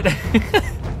fort, Barrett.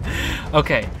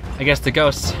 Okay, I guess the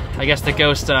ghost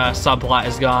subplot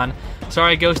is gone.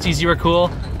 Sorry, ghosties, you were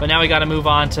cool, but now we gotta move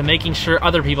on to making sure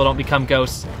other people don't become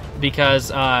ghosts, because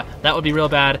that would be real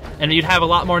bad, and you'd have a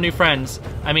lot more new friends.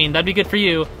 I mean, that'd be good for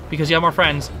you, because you have more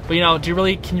friends, but you know,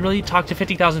 can you really talk to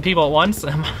 50,000 people at once?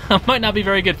 That might not be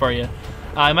very good for you.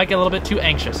 I might get a little bit too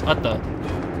anxious. What the?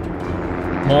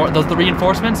 The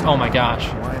reinforcements? Oh my gosh.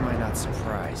 Why am I not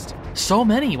surprised? So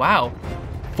many, wow.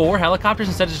 4 helicopters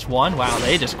instead of just 1? Wow,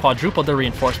 they just quadrupled their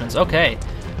reinforcements, okay.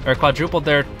 Or quadrupled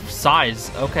their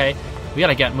size, okay. We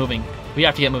gotta get moving. We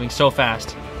have to get moving so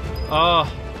fast.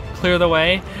 Oh, clear the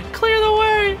way. Clear the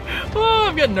way! Oh,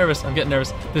 I'm getting nervous, I'm getting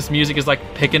nervous. This music is like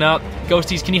picking up.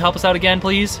 Ghosties, can you help us out again,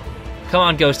 please? Come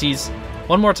on, Ghosties.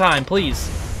 One more time, please.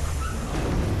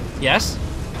 Yes?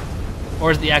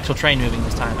 Or is the actual train moving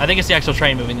this time? I think it's the actual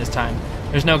train moving this time.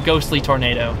 There's no ghostly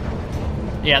tornado.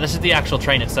 Yeah, this is the actual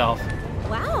train itself.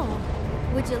 Wow,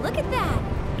 would you look at that?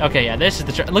 Okay, yeah, this is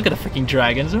the look at the freaking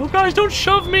dragons. Oh guys, don't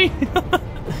shove me!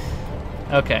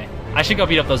 Okay, I should go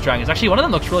beat up those dragons. Actually, one of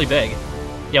them looks really big.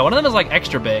 Yeah, one of them is like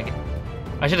extra big.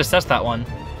 I should assess that one.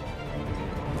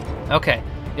 Okay,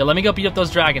 yeah, let me go beat up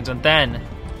those dragons, and then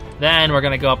we're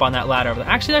gonna go up on that ladder over there.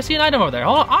 Actually, I see an item over there.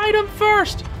 Hold on, item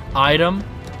first! Item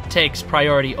takes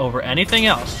priority over anything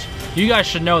else. You guys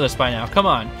should know this by now. Come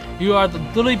on. You are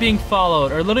literally being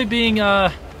followed, or literally being,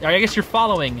 I guess you're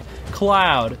following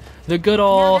Cloud, the good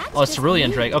old, oh, it's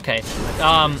Cerulean Drake. Okay,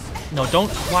 No,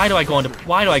 don't. Why do I go into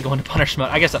punish mode?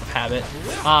 I guess out of habit.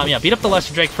 Yeah, beat up the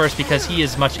Lesser Drake first because he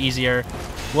is much easier.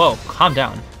 Whoa, calm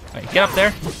down. All right, get up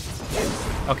there.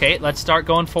 Okay, let's start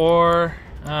going for.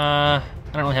 I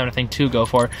don't really have anything to go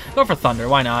for. Go for Thunder.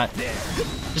 Why not?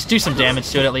 Just do some damage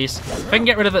to it at least. If I can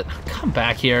get rid of it. Come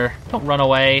back here. Don't run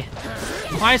away.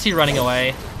 Why is he running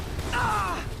away?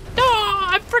 Oh,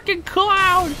 I'm freaking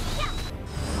Cloud.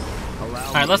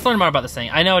 Alright, let's learn more about this thing.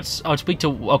 I know it's weak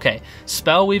to, okay.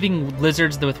 Spell weaving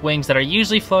lizards with wings that are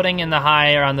usually floating in the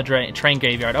high or on the train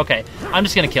graveyard. Okay, I'm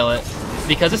just gonna kill it.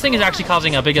 Because this thing is actually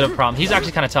causing a big of a problem. He's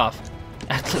actually kind of tough.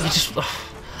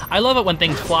 I love it when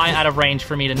things fly out of range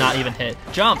for me to not even hit.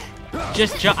 Jump!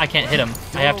 Just jump. I can't hit him.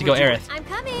 I have to go Aerith. I'm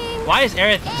coming. Why is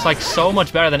Aerith just like so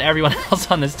much better than everyone else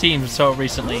on this team so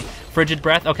recently? Frigid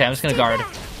Breath? Okay, I'm just gonna guard.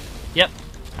 Yep,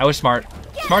 I was smart.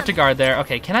 Smart to guard there.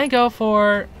 Okay, can I go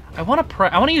for... I want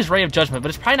to use Ray of Judgment, but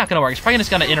it's probably not going to work. It's probably just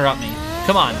going to interrupt me.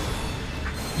 Come on.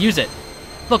 Use it.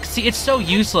 Look, see, it's so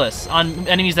useless on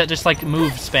enemies that just, like,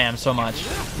 move spam so much.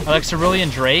 Or, like, Cerulean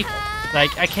Drake.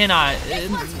 Like, I cannot...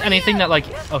 Anything that, like...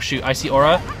 Oh, shoot. I see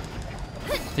Aura.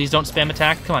 Please don't spam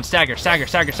attack. Come on, stagger, stagger,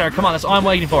 stagger, stagger. Come on, that's all I'm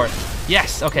waiting for.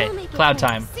 Yes, okay. Cloud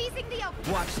time.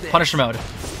 Punisher mode.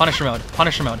 Punisher mode.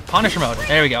 Punisher mode. Punisher mode.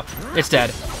 There we go. It's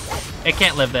dead. It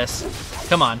can't live this.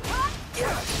 Come on.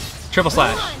 Triple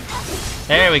slash.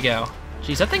 There we go.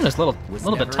 Jeez, that thing was a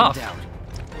little bit tough.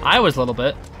 I was a little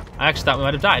bit. I actually thought we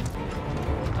might have died.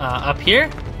 Up here?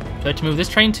 Do I have to move this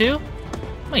train too?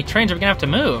 How many trains are we gonna have to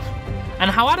move?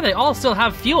 And how do they all still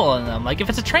have fuel in them? Like, if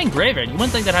it's a train graveyard, you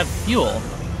wouldn't think they'd have fuel.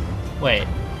 Wait,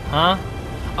 huh?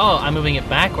 Oh, I'm moving it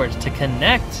backwards to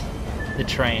connect the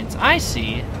trains. I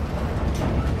see.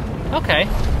 Okay.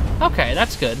 Okay,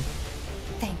 that's good.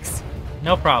 Thanks.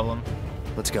 No problem.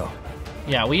 Let's go.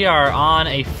 Yeah, we are on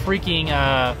a freaking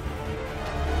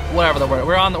whatever the word.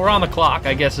 We're on the clock,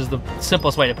 I guess is the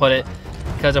simplest way to put it.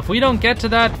 Because if we don't get to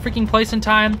that freaking place in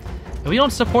time, if we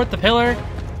don't support the pillar,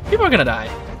 people are gonna die.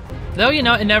 Though, you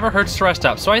know, it never hurts to rest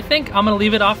up. So I think I'm gonna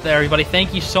leave it off there, everybody.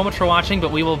 Thank you so much for watching,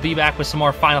 but we will be back with some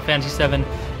more Final Fantasy VII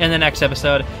in the next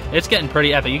episode. It's getting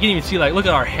pretty epic. You can even see, like, look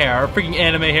at our hair. Our freaking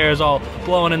anime hair is all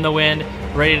blowing in the wind,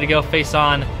 ready to go face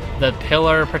on the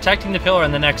pillar, protecting the pillar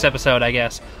in the next episode, I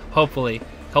guess. Hopefully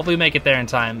we make it there in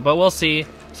time, but we'll see.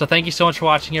 So thank you so much for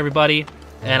watching, everybody,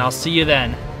 and I'll see you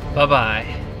then.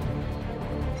 Bye-bye.